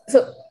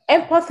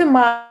empathy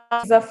map,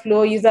 user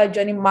flow, user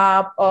journey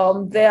map,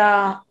 they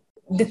are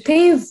the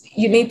things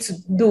you need to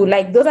do.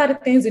 Like, those are the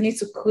things you need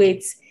to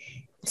create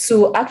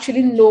to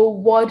actually know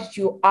what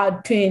you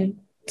are doing,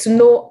 to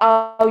know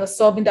how you're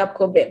solving that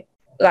problem,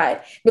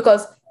 right?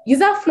 Because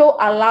user flow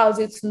allows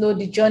you to know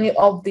the journey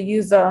of the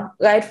user,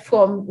 right,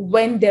 from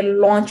when they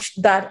launch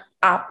that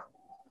app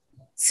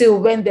till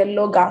when they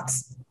log out,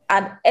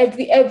 and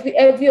every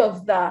action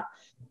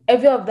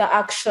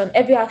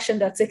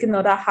they're taking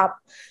on that app.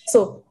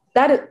 So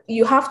that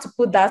you have to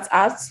put that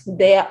out.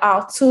 There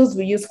are tools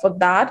we use for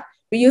that.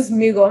 We use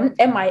Miro,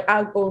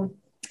 M-I-R-O.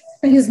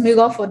 We use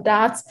Miro for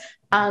that.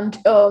 And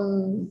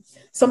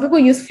some people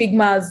use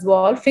Figma as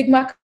well.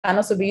 Figma can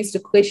also be used to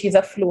create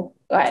user flow,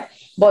 right?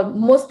 But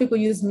most people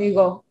use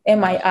Miro,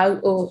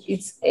 M-I-R-O.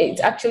 It's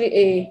actually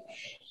a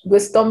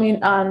brainstorming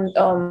and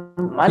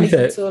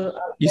management tool.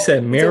 You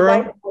said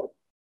Miro?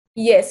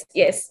 Yes.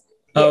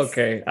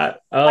 Okay.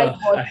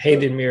 I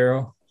hated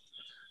Miro.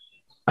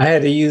 I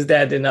had to use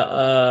that in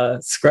a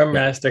Scrum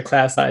Master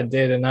class I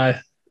did, and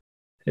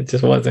it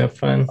just wasn't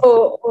fun.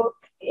 Oh,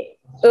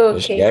 okay.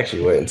 She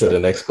actually went into the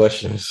next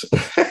questions.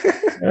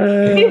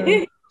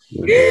 Okay.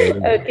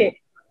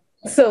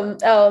 So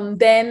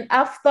then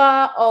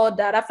after all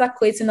that, after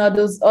creating all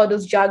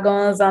those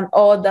jargons and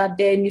all that,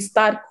 then you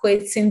start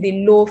creating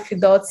the low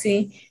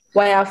fidelity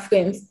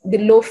wireframes, the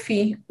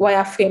low-fi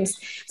wireframes.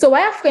 So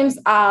wireframes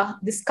are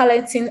the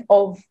skeleton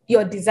of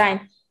your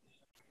design.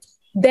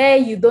 There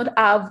you don't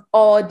have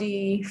all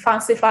the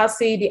fancy,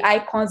 the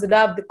icons, you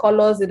don't have the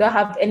colors, you don't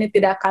have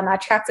anything that can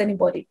attract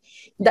anybody.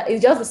 That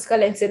is just the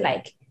skeleton,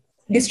 like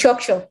the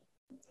structure.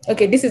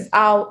 Okay, this is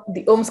how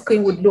the home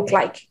screen would look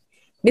like.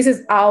 This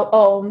is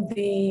how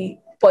the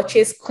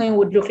purchase screen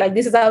would look like.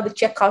 This is how the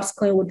checkout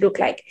screen would look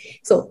like.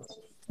 So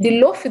the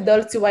low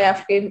fidelity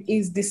wireframe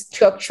is the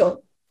structure.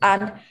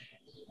 And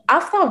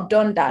after I've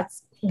done that,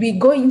 we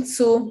go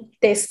into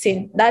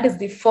testing. That is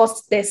the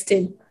first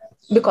testing,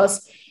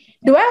 because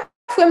the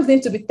wireframes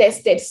need to be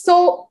tested.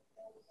 So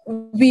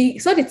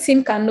the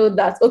team can know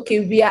that, okay,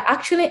 we are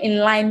actually in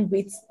line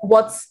with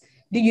what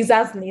the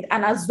users need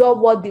and as well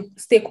what the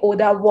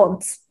stakeholder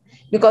wants,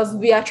 because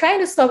we are trying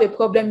to solve a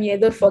problem here,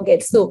 don't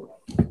forget. So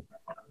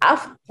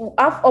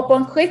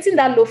upon creating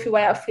that low-fi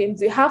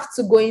wireframes, you have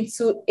to go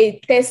into a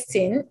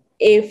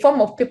form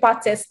of paper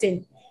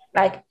testing,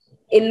 like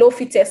a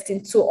low-fi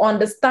testing, to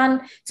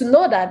understand, to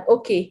know that,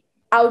 okay,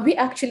 are we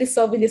actually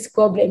solving this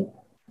problem?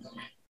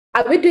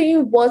 are we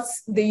doing what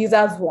the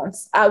users want?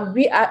 Are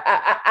we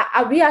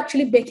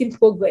actually making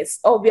progress,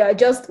 or we are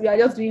just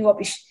doing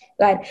rubbish?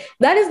 Right?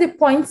 That is the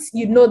point.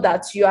 You know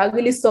that you are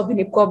really solving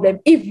a problem.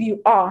 If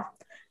you are,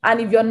 and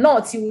if you're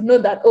not, you will know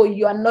that, oh,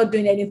 you are not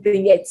doing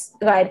anything yet.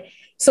 Right?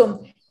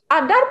 So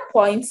at that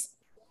point,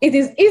 it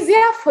is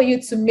easier for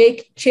you to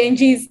make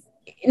changes.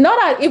 Not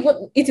that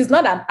even it is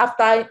not that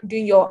after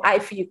doing your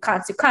IFE you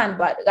can't,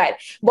 but right.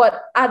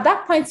 But at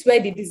that point where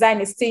the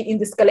design is still in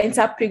the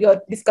skeletal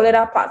period, the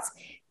skeletal part,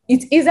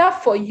 it's easier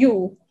for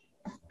you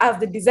as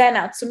the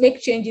designer to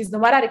make changes, no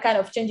matter the kind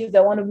of changes they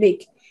want to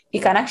make. You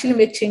can actually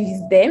make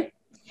changes there.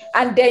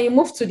 And then you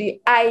move to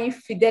the high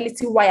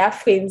fidelity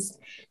wireframes.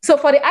 So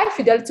for the high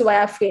fidelity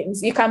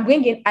wireframes, you can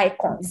bring in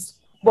icons,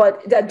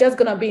 but they're just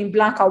going to be in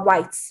black and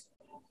white.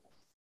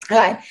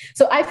 Right.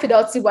 So high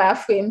fidelity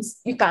wireframes,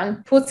 you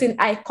can put in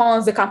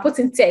icons, you can put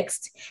in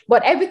text,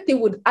 but everything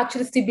would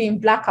actually still be in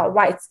black and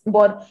white.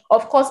 But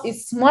of course,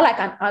 it's more like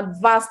an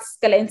advanced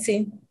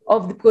skeleton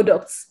of the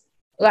products.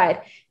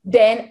 Right.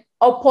 Then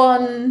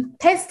upon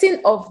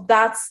testing of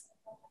that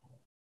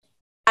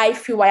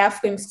IFE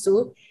wireframes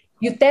too,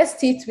 you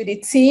test it with the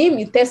team,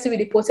 you test it with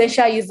the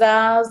potential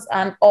users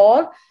and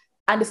all,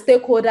 and the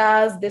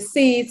stakeholders, the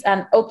seats,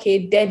 and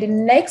okay, then the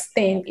next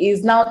thing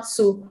is now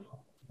to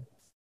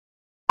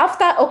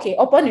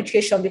upon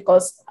iteration,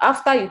 because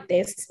after you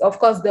test, of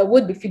course, there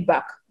would be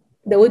feedback.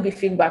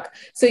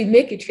 So you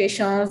make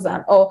iterations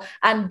and all.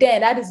 And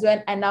then that is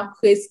when I now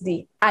create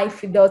the high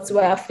fidelity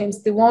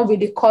wireframes, the one with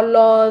the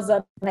colors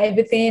and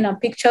everything and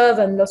pictures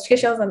and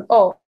illustrations and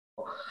all.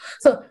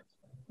 So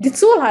the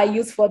tool I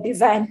use for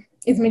design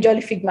is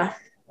majorly Figma.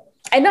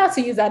 I know how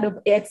to use Adobe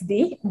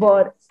AATD,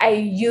 but I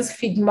use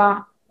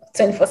Figma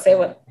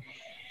 24/7.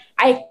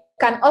 I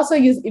can also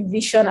use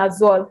InVision as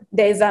well.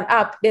 There's an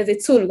app, there's a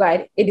tool,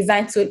 right? A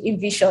design tool,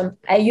 InVision.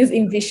 I use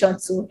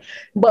InVision too,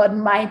 but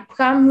my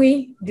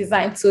primary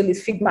design tool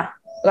is Figma,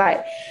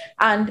 right?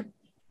 And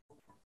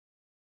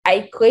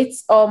I create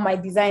all my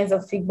designs on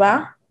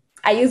Figma.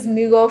 I use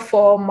Miro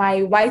for my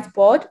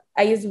whiteboard.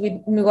 I use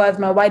Miro as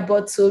my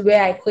whiteboard tool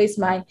where I create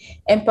my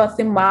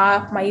empathy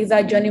map, my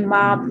user journey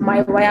map,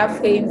 my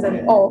wireframes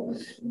and all.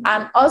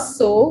 And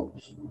also,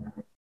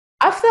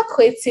 after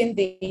creating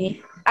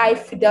the high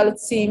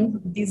fidelity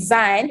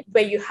design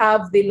where you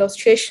have the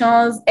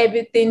illustrations,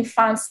 everything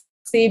fancy,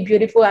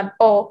 beautiful and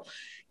all,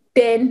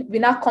 then we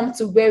now come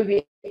to where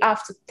we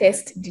have to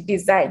test the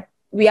design.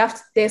 We have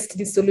to test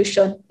the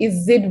solution.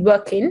 Is it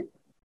working?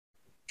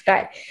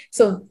 Right.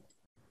 So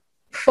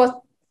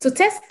to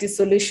test the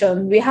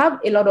solution, we have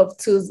a lot of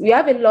tools. We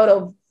have a lot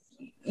of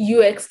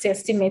UX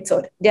testing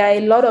method. There are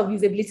a lot of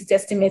usability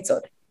testing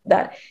method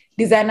that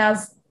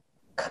designers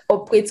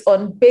operate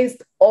on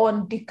based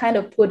on the kind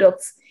of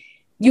products.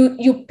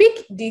 You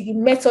pick the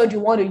method you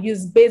want to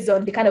use based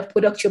on the kind of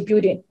product you're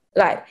building,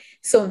 right?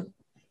 So,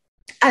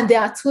 and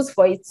there are tools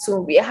for it too.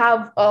 We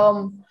have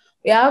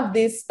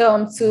these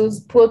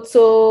tools,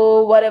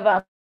 Proto,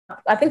 whatever.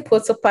 I think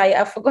ProtoPie,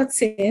 I've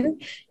forgotten.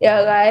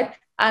 Yeah, right.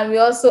 And we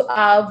also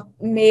have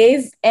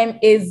Maze,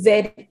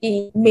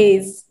 M-A-Z-E,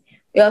 Maze.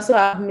 We also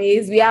have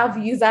Maze. We have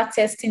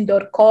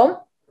usertesting.com.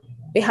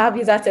 We have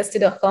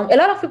usertesting.com. A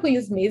lot of people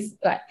use Maze,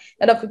 right?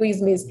 A lot of people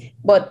use Maze,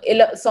 but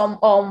some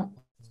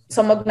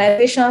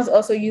organizations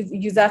also use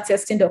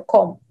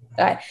usertesting.com,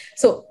 right?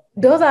 So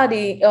those are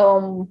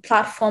the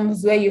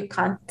platforms where you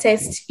can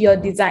test your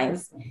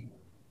designs.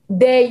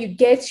 There you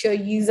get your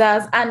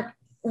users, and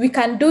we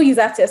can do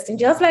user testing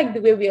just like the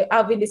way we're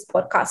having this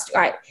podcast,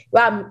 right?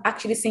 Where I'm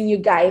actually seeing you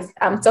guys,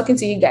 I'm talking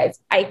to you guys.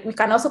 We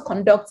can also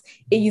conduct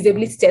a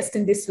usability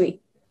testing this way,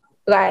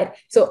 right?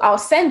 So I'll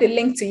send the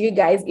link to you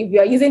guys. If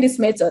you're using this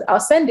method, I'll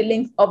send the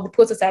link of the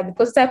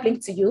prototype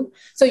link to you.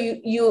 So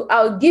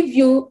I'll give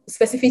you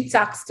specific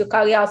tasks to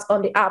carry out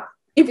on the app.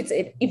 If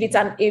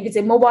it's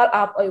a mobile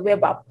app or a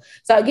web app.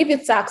 So I'll give you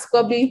tasks,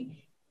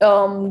 probably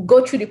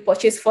go through the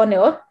purchase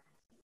funnel.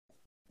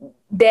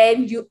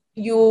 Then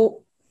you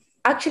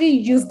actually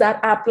use that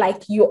app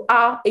like you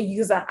are a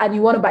user and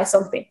you want to buy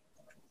something,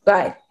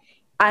 right?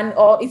 And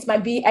or it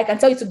might be, I can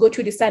tell you to go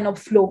through the sign up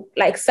flow,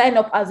 like sign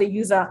up as a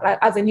user, like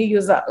as a new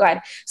user,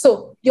 right?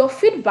 So your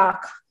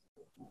feedback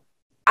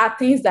are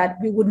things that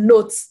we would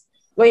note.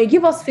 When you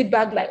give us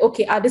feedback, like,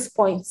 okay, at this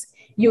point,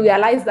 you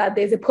realize that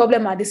there's a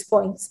problem at this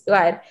point,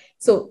 right?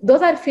 So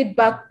those are the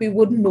feedback we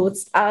would note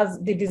as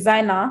the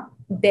designer.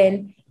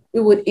 Then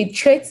we would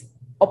iterate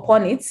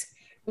upon it.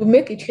 We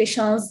make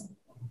iterations,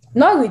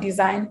 not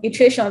redesign,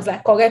 iterations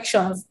like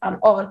corrections and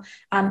all.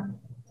 And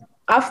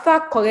after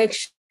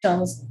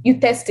corrections, you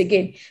test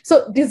again.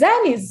 So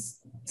design is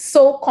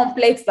so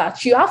complex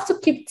that you have to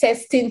keep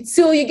testing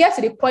till you get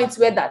to the point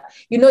where that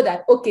you know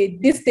that, okay,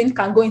 this thing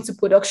can go into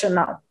production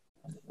now,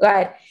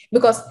 right?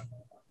 Because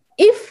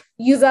if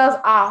users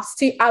are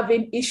still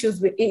having issues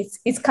with it,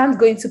 it can't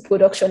go into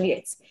production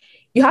yet.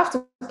 You have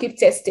to keep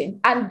testing.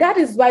 And that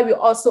is why we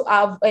also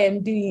have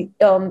the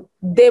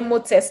demo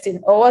testing,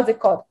 or what's it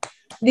called?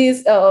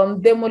 This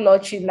demo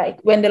launching,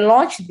 like when they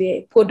launch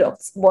the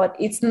products, but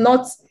it's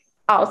not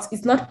out,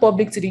 it's not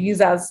public to the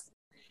users.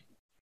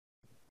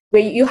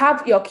 where you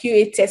have your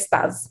QA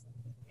testers.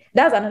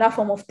 That's another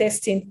form of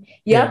testing.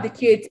 You have the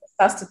QA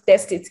testers to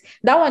test it.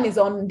 That one is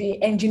on the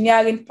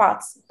engineering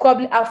part.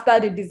 Probably after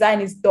the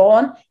design is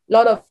done, a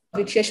lot of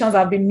iterations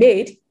have been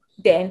made,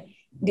 then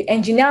the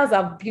engineers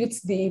have built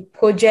the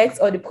project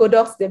or the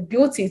products, they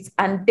built it,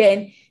 and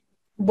then,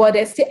 but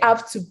there still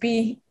have to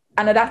be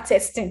another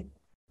testing.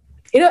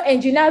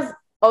 Engineers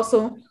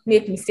also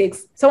make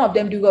mistakes. Some of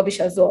them do rubbish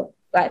as well,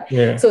 right?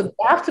 Yeah. So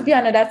there have to be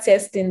another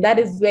testing. That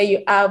is where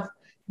you have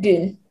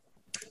the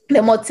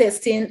more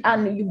testing,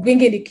 and you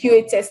bring in the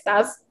QA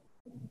testers.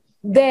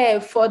 There,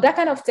 for that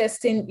kind of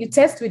testing, you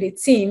test with the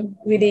team,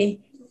 with the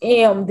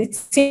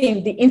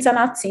team, the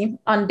internal team,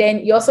 and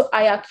then you also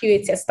hire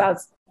QA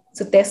testers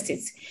to test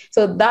it.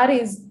 So that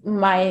is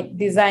my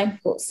design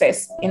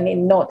process in a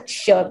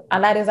nutshell,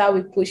 and that is how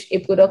we push a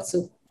product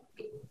to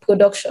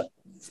production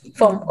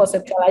from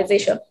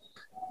conceptualization.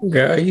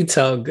 Girl, you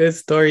tell good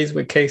stories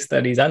with case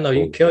studies. I know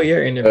you kill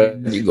your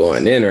interview. You're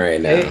going in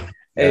right now.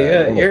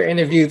 Hey, your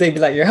interviews, they be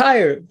like, you're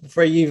hired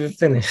before you even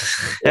finish.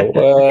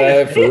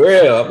 What? For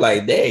real? I'm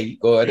like, dang, you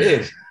going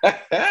in.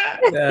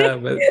 Yeah,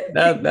 but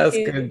that's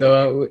good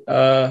though.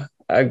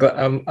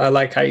 I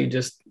like how you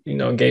just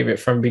gave it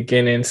from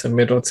beginning to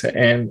middle to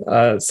end.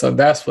 So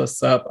that's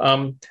what's up.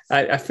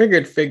 I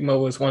figured Figma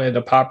was one of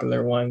the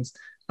popular ones.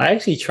 I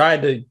actually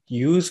tried to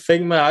use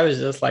Figma. I was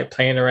just like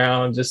playing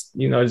around, just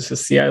to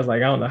see. I was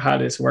like, I don't know how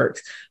this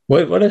works.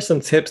 What are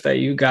some tips that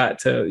you got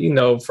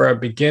to, for a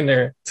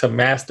beginner to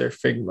master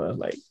Figma?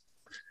 Like,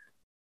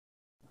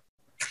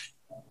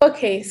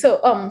 okay, so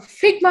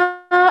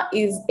Figma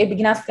is a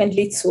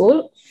beginner-friendly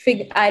tool.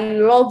 I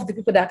love the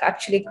people that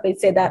actually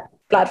created that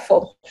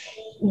platform.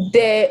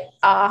 They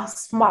are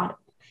smart.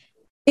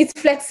 It's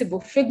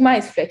flexible. Figma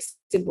is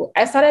flexible.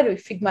 I started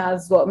with Figma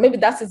as well. Maybe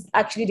that is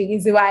actually the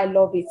reason why I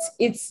love it.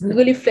 It's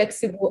really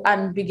flexible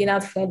and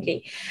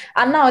beginner-friendly.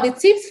 And now the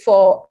tips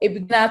for a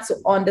beginner to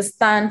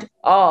understand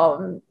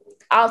how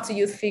to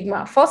use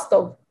Figma. First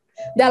off,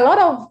 there are a lot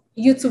of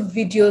YouTube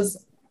videos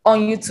on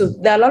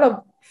YouTube. There are a lot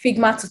of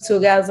Figma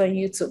tutorials on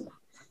YouTube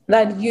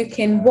that you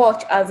can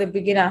watch as a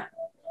beginner.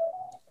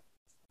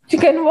 You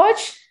can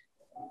watch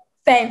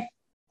 10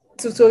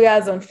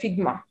 tutorials on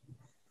Figma.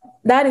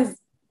 That is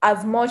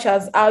as much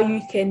as how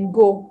you can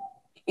go.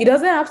 It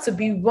doesn't have to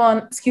be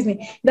one, it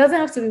doesn't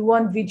have to be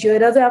one video. It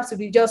doesn't have to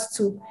be just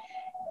two.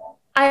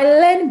 I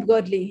learn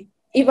broadly.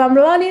 If I'm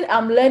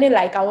learning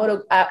like I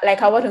want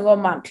to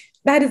run mad.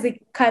 That is the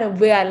kind of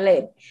way I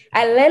learn.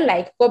 I learn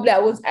like probably I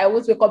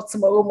won't wake up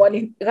tomorrow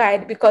morning,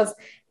 right? Because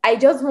I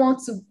just want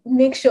to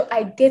make sure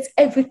I get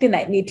everything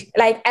I need.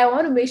 Like I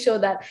want to make sure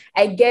that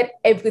I get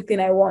everything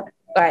I want,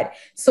 right?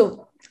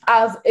 So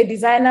as a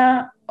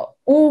designer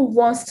who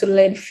wants to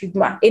learn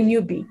Figma, a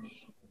newbie,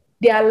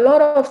 there are a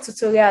lot of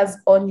tutorials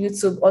on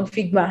YouTube on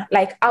Figma,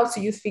 like how to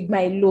use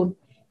Figma alone.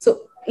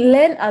 So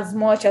learn as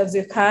much as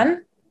you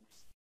can.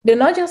 Do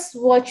not just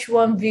watch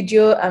one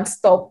video and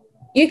stop.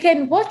 You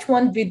can watch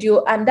one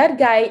video and that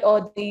guy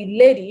or the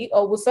lady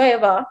or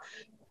whosoever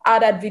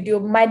had that video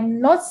might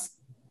not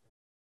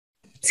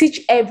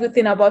teach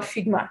everything about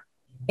Figma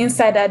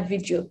inside that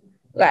video,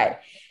 right?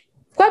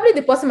 Probably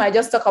the person might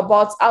just talk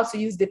about how to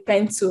use the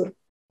pen tool,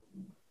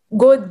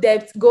 go in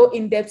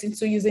depth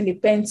into using the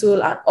pen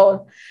tool and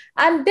all.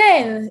 And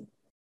then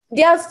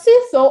there are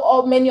still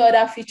so many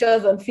other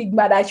features on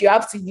Figma that you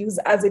have to use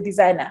as a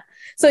designer.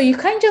 So you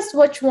can't just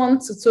watch one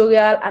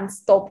tutorial and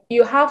stop.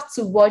 You have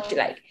to watch,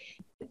 like,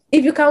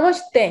 if you can watch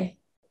 10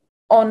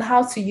 on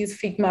how to use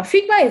Figma.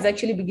 Figma is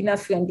actually beginner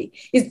friendly.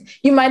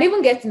 You might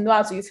even get to know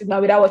how to use Figma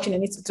without watching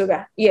any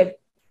tutorial. Yeah,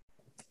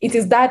 it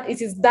is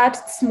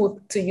that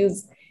smooth to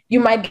use.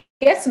 You might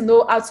get to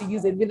know how to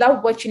use it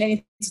without watching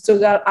any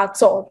tutorial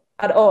at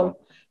all.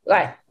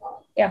 Right?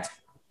 Yeah.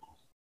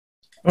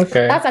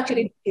 Okay. That's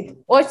actually it.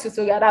 Watch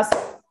tutorial.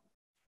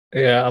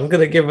 Yeah, I'm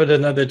gonna give it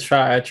another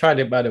try. I tried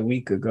it about a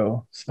week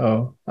ago,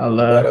 so I'll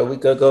about a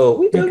week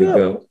ago.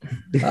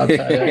 I'll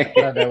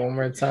try that one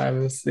more time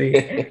and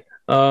see.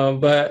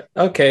 But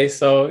okay,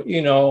 so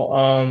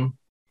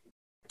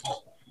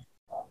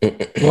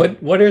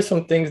what are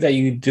some things that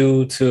you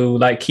do to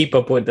like keep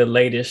up with the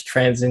latest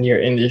trends in your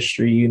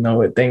industry?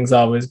 With things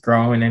always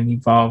growing and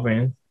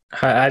evolving.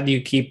 How do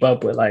you keep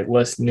up with like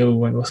what's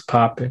new and what's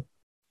popping?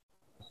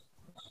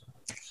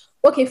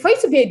 Okay, for you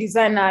to be a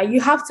designer,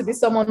 you have to be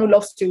someone who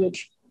loves to read.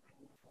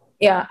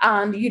 Yeah,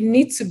 and you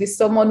need to be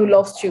someone who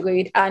loves to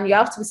read, and you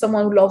have to be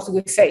someone who loves to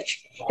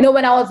research.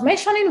 When I was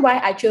mentioning why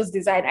I chose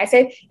design, I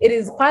said it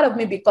is part of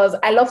me because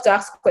I love to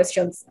ask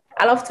questions.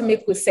 I love to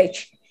make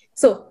research.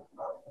 So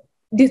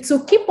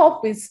to keep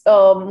up with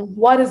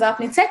what is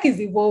happening, tech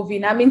is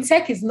evolving. I mean,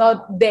 tech is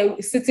not there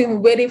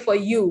sitting waiting for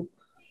you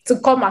to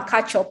come and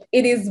catch up.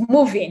 It is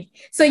moving.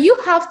 So you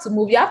have to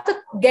move. You have to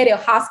get your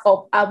ass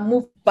up and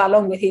move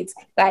along with it.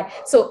 Right?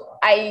 So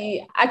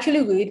I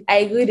actually read.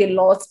 I read a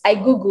lot. I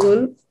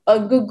Google.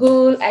 On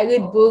Google, I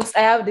read books.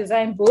 I have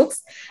design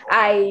books.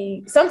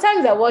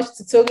 Sometimes I watch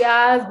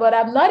tutorials, but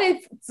I'm not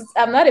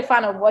a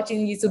fan of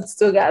watching YouTube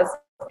tutorials.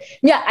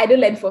 Yeah, I don't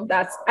learn from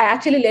that. I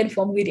actually learn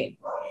from reading.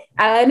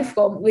 I learn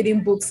from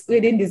reading books,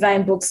 reading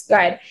design books,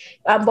 right?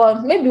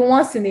 But maybe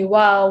once in a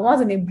while,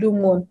 once in a blue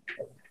moon,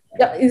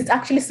 yeah, it's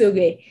actually so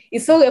rare.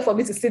 It's so rare for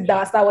me to sit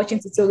down and start watching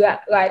tutorial,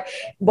 right?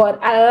 But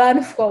I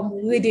learn from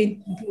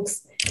reading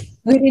books,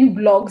 reading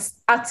blogs,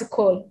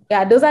 article.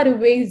 Yeah, those are the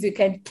ways you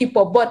can keep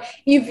up. But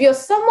if you're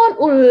someone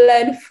who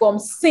learn from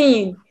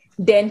seeing,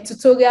 then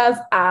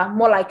tutorials are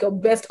more like your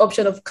best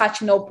option of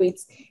catching up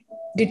with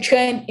the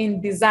trend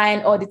in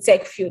design or the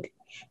tech field.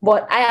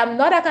 But I am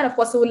not that kind of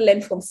person who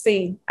learn from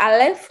seeing. I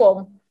learn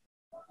from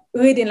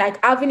reading,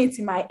 like having it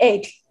in my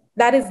head.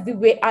 That is the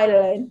way I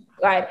learn,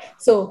 right?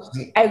 So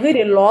I read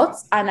a lot,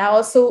 and I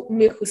also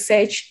make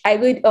research. I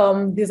read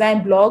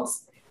design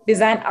blogs,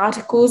 design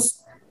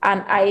articles,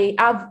 and I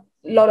have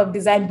a lot of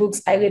design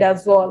books I read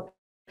as well.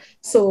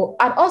 So,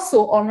 and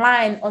also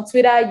online on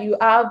Twitter, you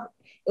have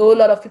a whole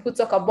lot of people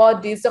talk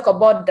about this, talk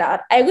about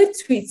that. I read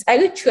tweets, I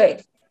read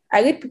thread,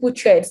 I read people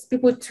threads,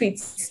 people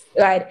tweets,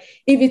 right?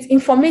 If it's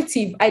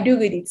informative, I do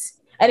read it.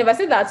 And if I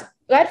say that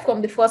right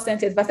from the first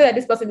sentence, if I say that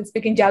this person is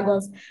speaking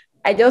jargons,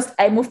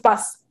 I move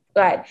past,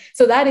 right?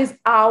 So that is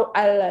how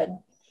I learn.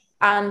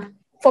 And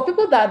for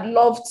people that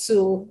love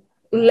to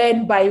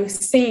learn by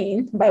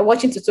seeing, by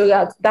watching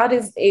tutorials, that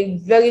is a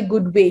very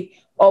good way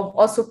of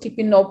also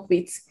keeping up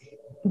with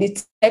the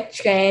tech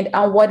trend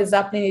and what is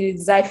happening in the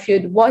design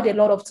field. Watch a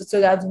lot of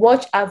tutorials,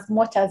 watch as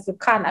much as you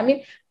can. I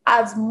mean,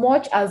 as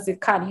much as you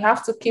can. You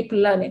have to keep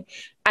learning,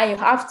 and you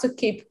have to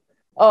keep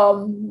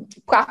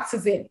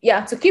practicing.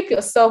 Yeah, to keep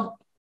yourself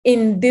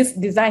in this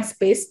design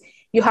space,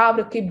 you have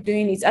to keep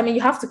doing it. I mean,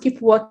 you have to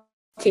keep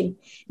working.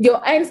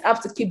 Your hands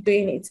have to keep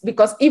doing it,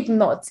 because if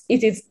not,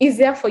 it is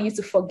easier for you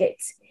to forget.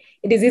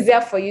 It is easier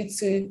for you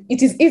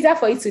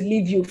to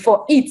leave you,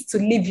 for it to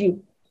leave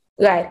you,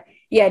 right?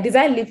 Yeah,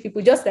 design leaves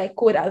people, just like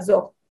code as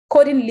well.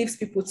 Coding leaves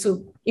people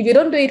too. If you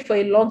don't do it for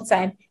a long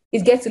time,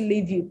 it gets to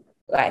leave you,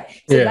 right?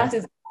 So yeah.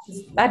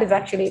 that is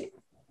actually it.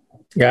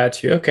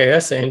 Got you. Okay,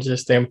 that's an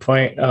interesting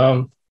point.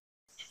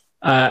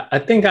 I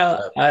think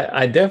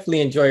I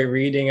definitely enjoy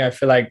reading. I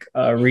feel like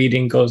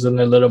reading goes in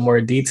a little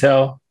more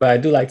detail, but I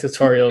do like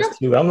tutorials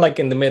too. I'm like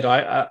in the middle.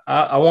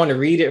 I want to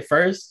read it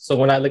first, so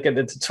when I look at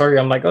the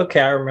tutorial, I'm like,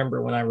 okay, I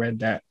remember when I read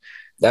that.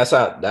 That's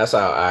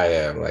how I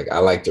am. Like, I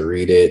like to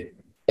read it,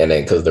 and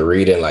then because the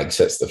reading like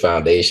sets the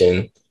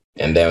foundation,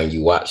 and then when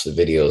you watch the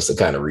videos to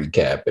kind of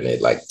recap, and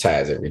it like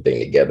ties everything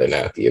together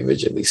now if you're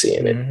visually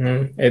seeing it.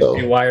 Mm-hmm. It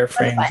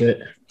wireframes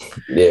it.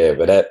 Yeah,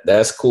 but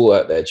that's cool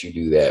that you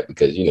do that,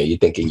 because you're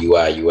thinking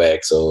UI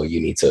UX, so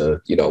you need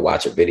to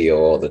watch a video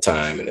all the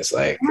time, and it's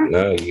like,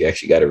 no, you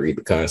actually got to read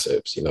the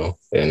concepts, and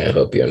it'll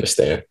help you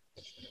understand.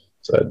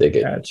 So I dig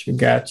it.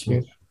 Got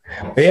you.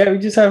 But yeah, we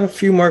just have a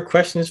few more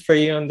questions for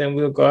you, and then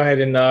we'll go ahead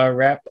and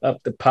wrap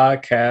up the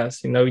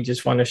podcast. We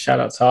just want to shout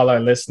out to all our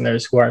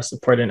listeners who are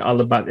supporting All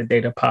About the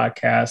Data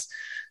podcast,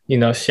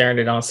 sharing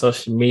it on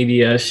social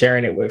media,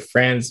 sharing it with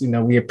friends.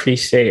 We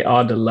appreciate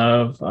all the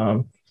love.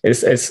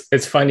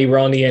 It's funny, we're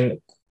only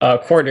in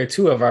quarter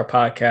 2 of our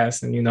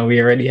podcast, and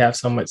we already have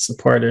so much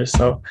supporters.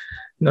 So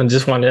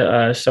just want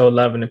to show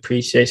love and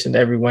appreciation to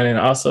everyone, and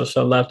also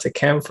show love to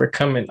Kim for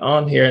coming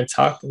on here and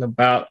talking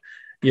about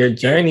your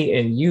journey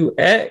in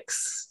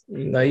UX.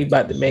 You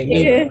about to make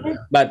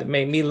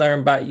me learn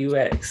about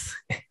UX.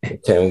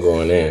 Kim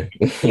going in.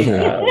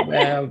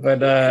 Man,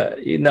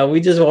 but we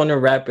just want to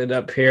wrap it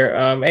up here.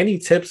 Any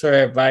tips or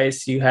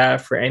advice you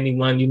have for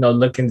anyone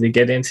looking to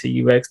get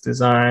into UX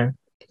design?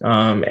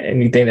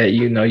 Anything that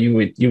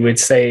you would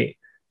say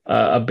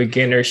a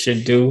beginner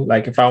should do?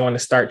 Like, if I want to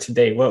start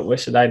today, what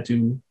should I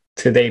do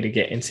today to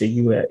get into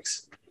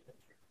UX?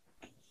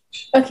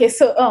 Okay,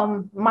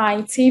 so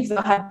my tips or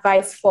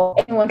advice for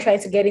anyone trying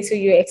to get into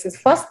UX is,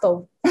 first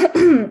off,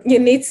 you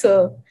need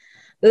to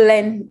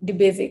learn the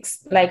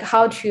basics. Like,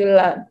 how do you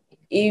learn?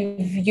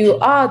 If you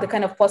are the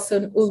kind of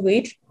person who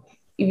read,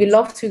 if you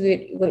love to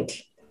read.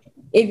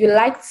 If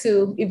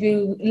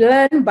you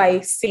learn by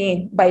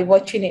seeing, by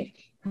watching it,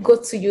 go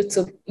to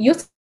YouTube.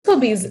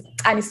 YouTube is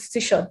an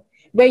institution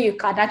where you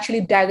can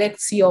actually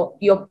direct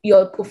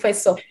your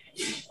professor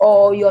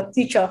or your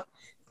teacher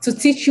to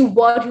teach you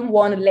what you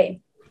want to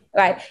learn.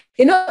 Right.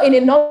 In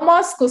a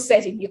normal school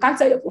setting, you can't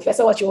tell your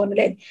professor what you want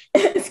to learn.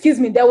 Excuse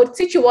me. They will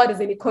teach you what is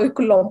in the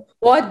curriculum,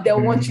 what they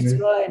want you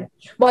to learn.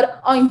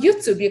 But on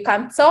YouTube, you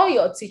can tell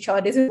your teacher,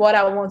 this is what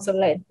I want to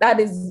learn.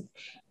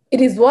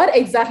 It is what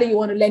exactly you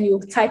want to learn. You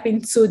type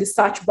into the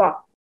search bar.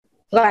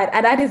 Right.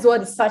 And that is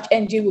what the search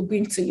engine will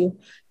bring to you.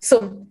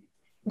 So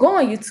go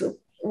on YouTube,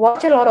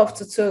 watch a lot of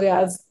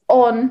tutorials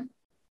on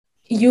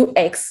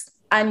UX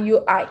and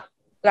UI.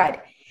 Right.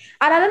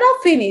 And another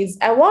thing is,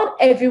 I want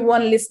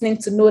everyone listening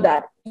to know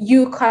that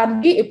you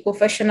can be a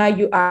professional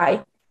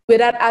UI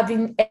without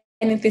having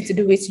anything to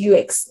do with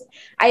UX.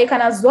 And you can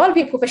as well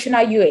be a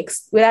professional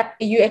UX without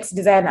a UX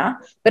designer,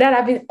 without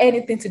having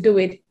anything to do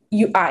with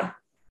UI.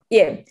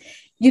 Yeah.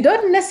 You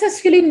don't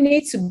necessarily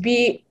need to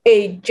be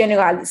a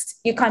generalist.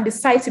 You can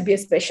decide to be a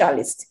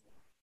specialist.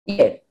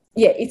 Yeah.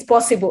 Yeah, it's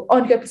possible,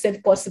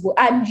 100% possible,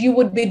 and you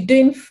would be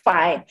doing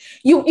fine.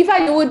 In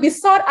fact, you would be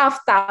sought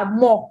after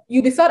more.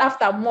 You'll be sought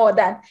after more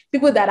than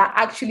people that are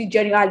actually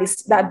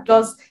generalists that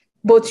does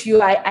both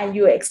UI and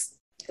UX,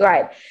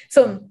 right?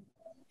 So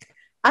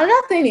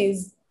another thing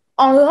is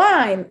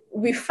online,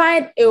 we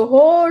find a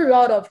whole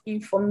lot of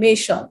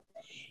information.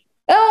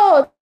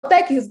 Oh,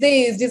 tech is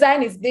this,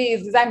 design is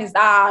this, design is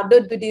that,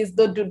 don't do this,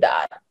 don't do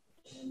that.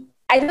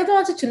 I just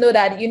want you to know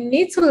that you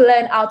need to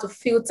learn how to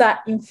filter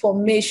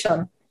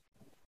information.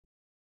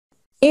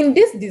 In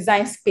this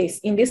design space,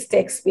 in this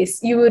tech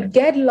space, you would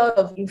get a lot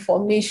of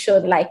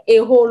information, like a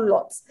whole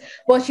lot.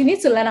 But you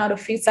need to learn how to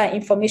filter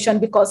information,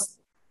 because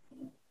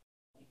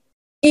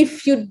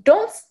if you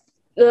don't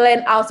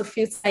learn how to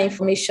filter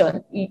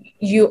information,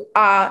 you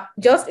are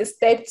just a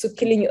step to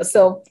killing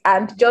yourself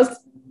and just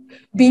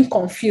being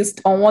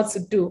confused on what to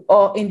do,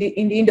 or in the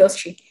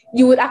industry.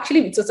 You would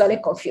actually be totally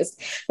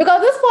confused, because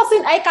this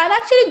person, I can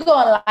actually go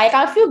online, I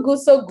can feel good,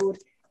 so good,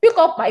 pick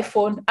up my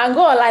phone and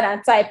go online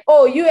and type,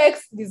 oh,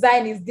 UX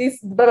design is this,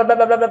 blah, blah,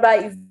 blah, blah, blah, blah,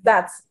 is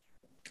that.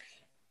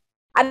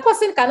 And the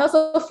person can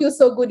also feel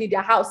so good in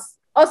their house,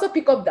 also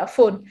pick up the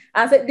phone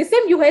and say, the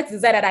same UX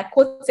design that I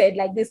quoted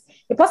like this,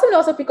 the person will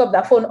also pick up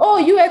the phone, oh,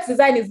 UX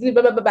design is this,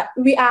 blah, blah, blah, blah.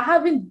 We are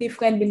having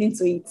different meaning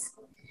to it.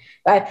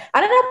 Right.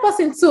 Another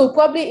person too,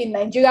 probably in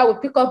Nigeria, will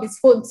pick up his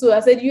phone too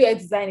and say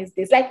UX design is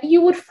this. Like, you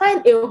would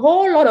find a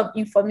whole lot of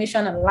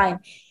information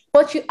online,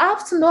 but you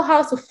have to know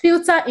how to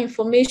filter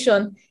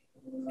information,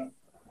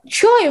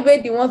 throw away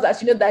the ones that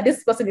you know that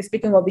this person is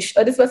speaking rubbish,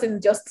 or this person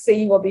is just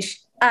saying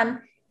rubbish, and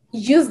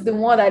use the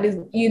one that is,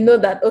 you know,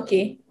 that,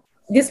 okay,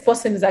 this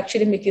person is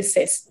actually making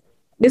sense.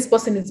 This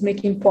person is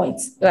making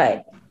points,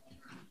 right?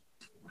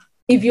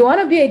 If you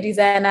want to be a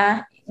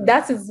designer,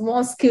 that is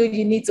one skill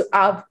you need to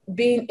have,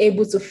 being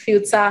able to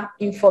filter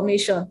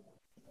information,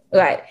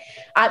 right?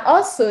 And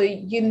also,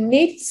 you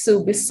need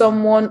to be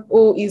someone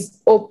who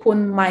is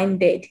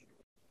open-minded.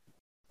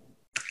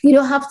 You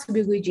don't have to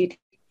be rigid.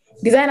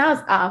 Designers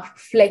are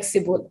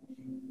flexible.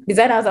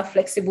 Designers are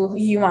flexible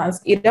humans.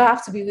 You don't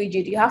have to be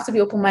rigid. You have to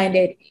be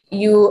open-minded.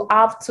 You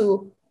have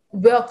to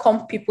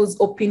welcome people's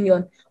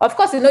opinion. Of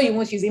course, you know you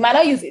won't use it. You might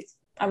not use it.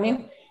 I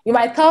mean, you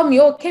might tell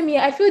me, oh, Kemi,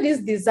 I feel this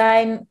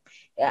design,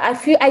 I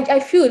feel,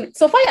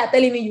 so far you're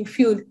telling me you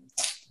feel,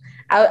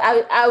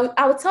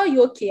 I'll tell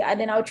you, okay, and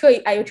then I'll throw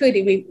it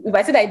away. If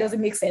I say that it doesn't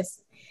make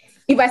sense,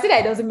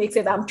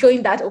 I'm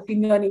throwing that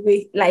opinion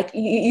away. Like,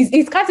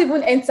 it can't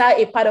even enter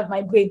a part of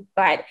my brain,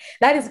 right?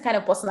 That is the kind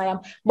of person I am.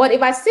 But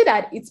if I see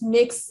that it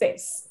makes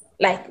sense,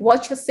 like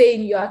what you're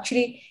saying, you're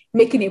actually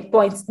making a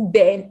point,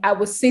 then I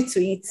will see to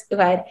it,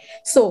 right?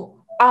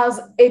 So as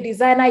a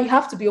designer, you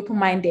have to be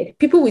open-minded.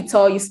 People will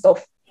tell you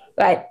stuff,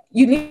 right?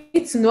 You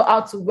need to know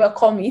how to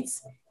welcome it.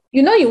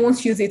 You know you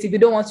won't use it if you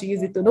don't want to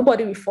use it, though.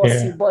 Nobody will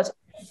force you, but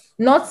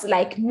not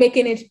like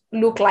making it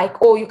look like,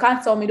 oh, you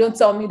can't tell me, don't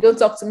tell me, don't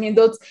talk to me,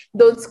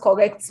 don't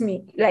correct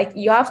me. Like,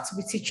 you have to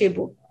be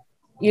teachable.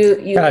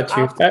 You got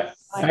you.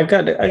 I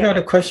got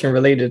a question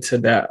related to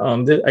that.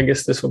 I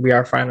guess this will be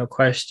our final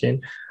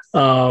question.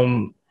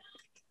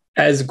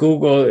 As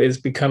Google is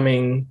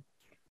becoming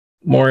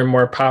more and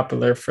more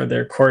popular for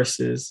their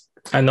courses,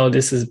 I know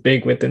this is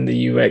big within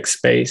the UX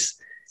space,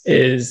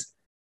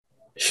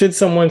 should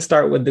someone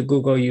start with the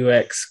Google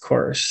UX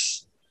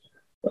course,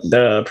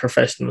 the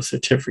professional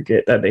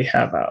certificate that they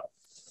have out?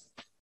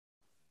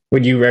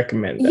 Would you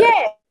recommend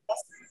that?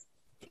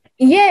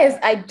 Yes,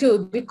 I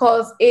do,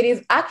 because it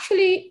is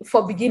actually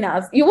for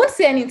beginners. You won't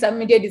see any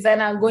intermediate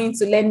designer going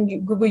to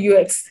learn Google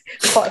UX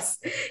course.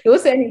 You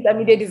won't see any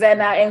intermediate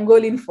designer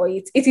enrolling for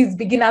it. It is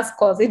beginners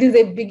course.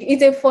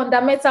 It's a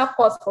fundamental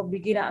course for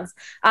beginners.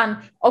 And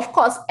of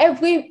course,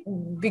 every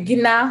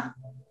beginner,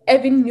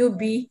 every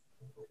newbie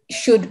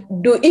should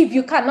do, if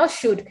you can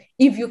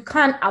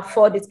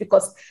afford it,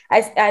 because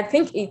I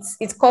think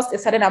it costs a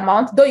certain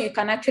amount, though you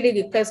can actually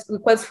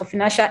request for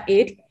financial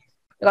aid,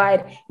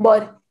 right?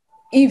 But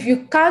if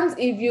you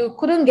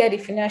couldn't get the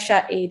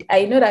financial aid,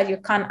 I know that you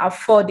can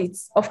afford it,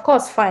 of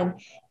course, fine.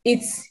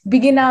 It's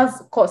beginner's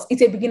course.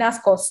 It's a beginner's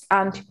course,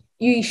 and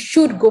you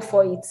should go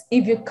for it.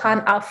 If you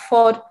can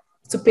afford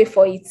to pay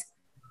for it,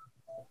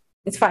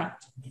 it's fine.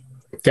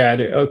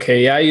 Got it.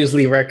 Okay. Yeah, I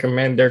usually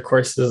recommend their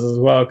courses as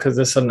well, because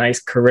it's a nice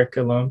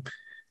curriculum.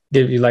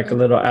 Give you like a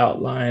little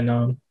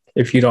outline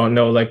if you don't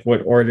know like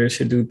what order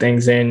to do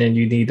things in, and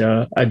you need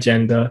a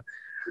agenda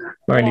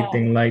or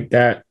anything like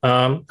that.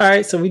 All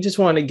right. So we just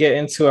want to get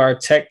into our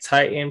Tech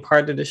Titan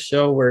part of the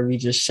show, where we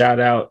just shout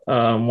out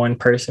one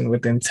person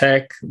within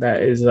tech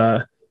that is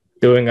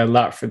doing a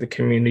lot for the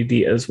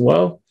community as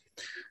well.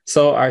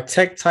 So our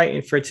Tech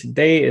Titan for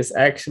today is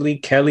actually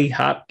Kelly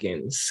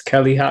Hopkins.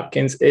 Kelly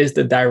Hopkins is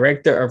the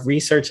Director of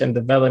Research and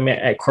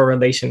Development at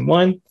Correlation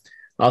One,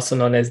 also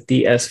known as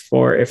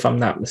DS4, if I'm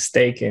not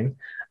mistaken.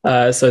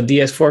 So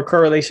DS4,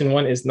 Correlation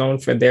One, is known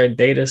for their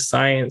data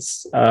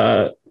science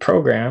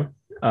program.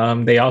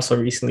 They also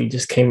recently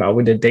just came out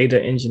with a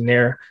data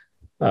engineer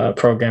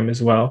program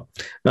as well.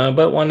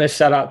 But want to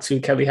shout out to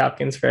Kelly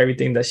Hopkins for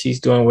everything that she's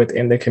doing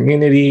within the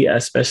community,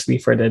 especially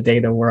for the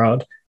data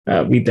world.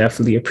 We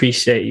definitely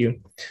appreciate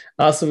you.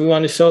 Also, we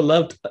want to show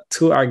love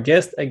to our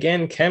guest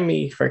again,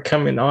 Kemi, for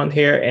coming on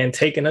here and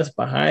taking us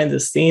behind the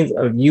scenes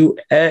of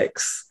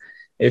UX.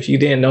 If you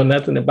didn't know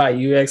nothing about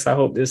UX, I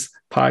hope this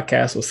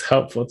podcast was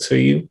helpful to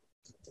you.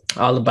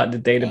 All about the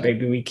data,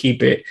 baby. We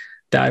keep it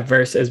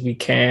diverse as we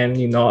can,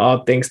 you know,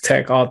 all things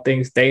tech, all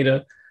things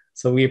data.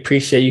 So we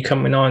appreciate you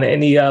coming on.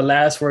 Any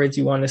last words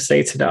you want to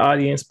say to the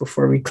audience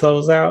before we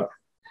close out?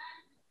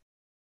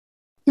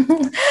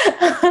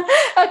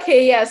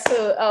 Okay, yeah.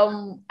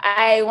 So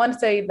I want to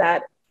tell you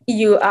that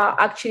you are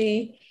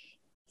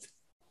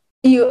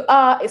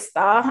a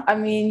star. I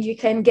mean, you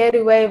can get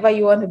it wherever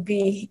you want to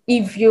be.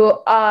 If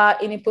you are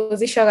in a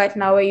position right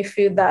now where you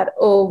feel that,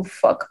 oh,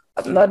 fuck,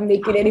 I'm not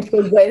making any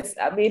progress.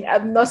 I mean,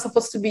 I'm not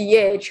supposed to be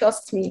here.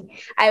 Trust me.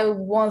 I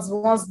was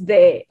once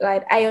there.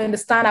 Right? I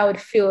understand how it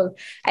feels.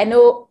 I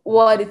know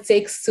what it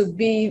takes to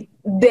be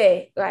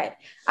there. Right?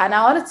 And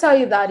I want to tell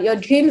you that your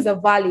dreams are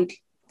valid.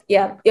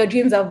 Yeah, your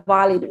dreams are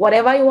valid.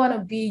 Whatever you want to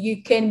be,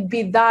 you can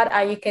be that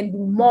and you can be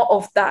more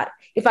of that.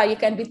 In fact, you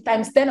can be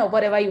times 10 of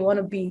whatever you want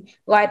to be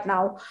right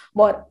now.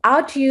 But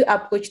how do you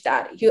approach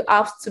that? You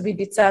have to be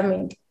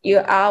determined. You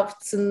have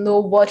to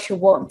know what you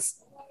want.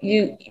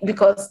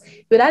 Because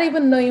without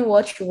even knowing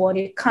what you want,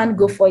 you can't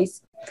go for it.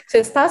 So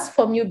it starts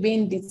from you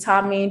being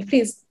determined.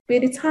 Please be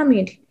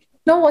determined.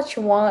 Know what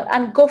you want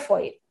and go for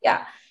it.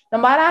 Yeah. No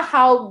matter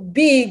how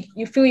big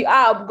you feel,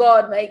 oh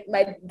God,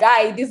 my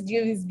guy, this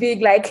dream is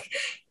big. Like,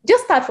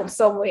 just start from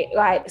somewhere,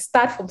 right?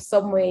 Start from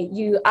somewhere.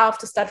 You have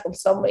to start from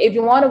somewhere. If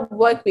you want to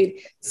work with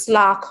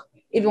Slack,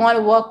 if you want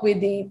to work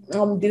with the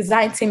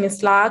design team in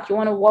Slack, you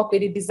want to work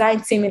with the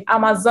design team in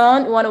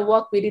Amazon, you want to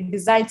work with the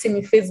design team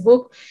in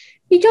Facebook,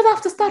 you just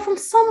have to start from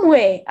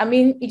somewhere. I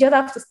mean, you just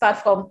have to start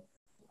from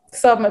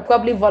somewhere,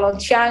 probably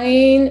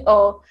volunteering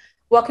or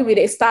working with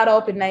a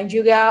startup in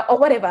Nigeria or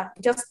whatever.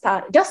 Just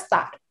start.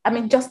 I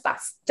mean, just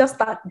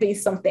start doing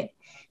something.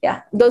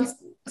 Yeah. Don't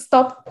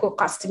stop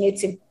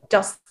procrastinating.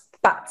 Just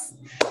start.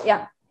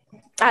 Yeah.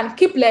 And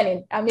keep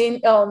learning. I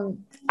mean,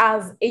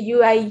 as a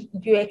UI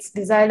UX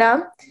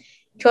designer,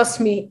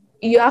 trust me,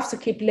 you have to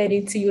keep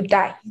learning till you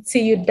die.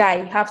 Till you die,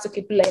 you have to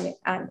keep learning.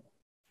 And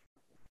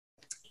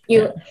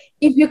if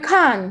you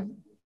can,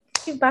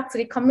 give back to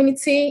the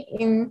community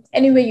in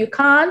any way you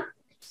can,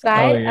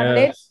 right? Oh,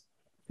 yes.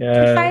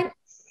 And then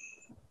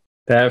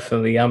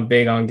definitely. I'm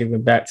big on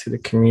giving back to the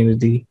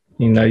community.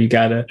 You know, you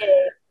gotta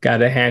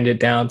hand it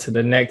down to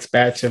the next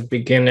batch of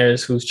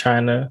beginners who's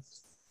trying to,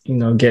 you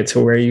know, get to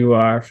where you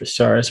are. For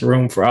sure, it's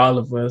room for all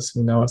of us.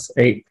 You know, it's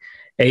 8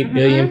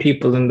 billion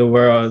people in the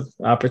world.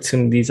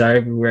 Opportunities are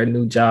everywhere.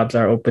 New jobs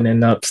are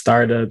opening up,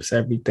 startups,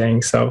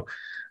 everything. So,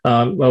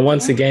 well,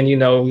 once again, you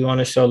know, we want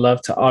to show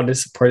love to all the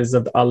supporters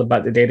of the All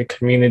About the Data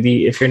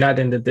community. If you're not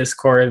in the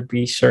Discord,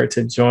 be sure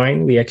to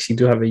join. We actually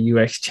do have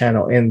a UX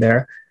channel in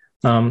there.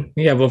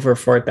 We have over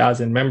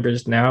 4,000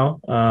 members now.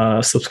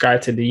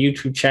 Subscribe to the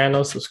YouTube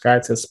channel,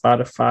 subscribe to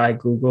Spotify,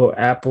 Google,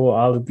 Apple,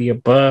 all of the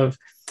above.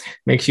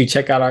 Make sure you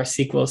check out our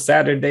SQL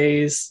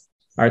Saturdays,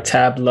 our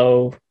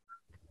Tableau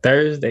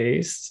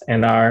Thursdays,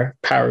 and our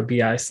Power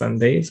BI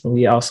Sundays.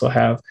 We also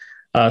have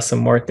some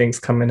more things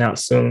coming out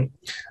soon.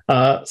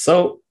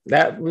 So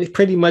that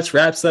pretty much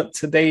wraps up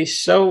today's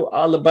show.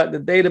 All About the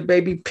Data,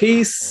 baby.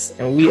 Peace.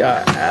 And we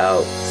are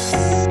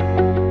out.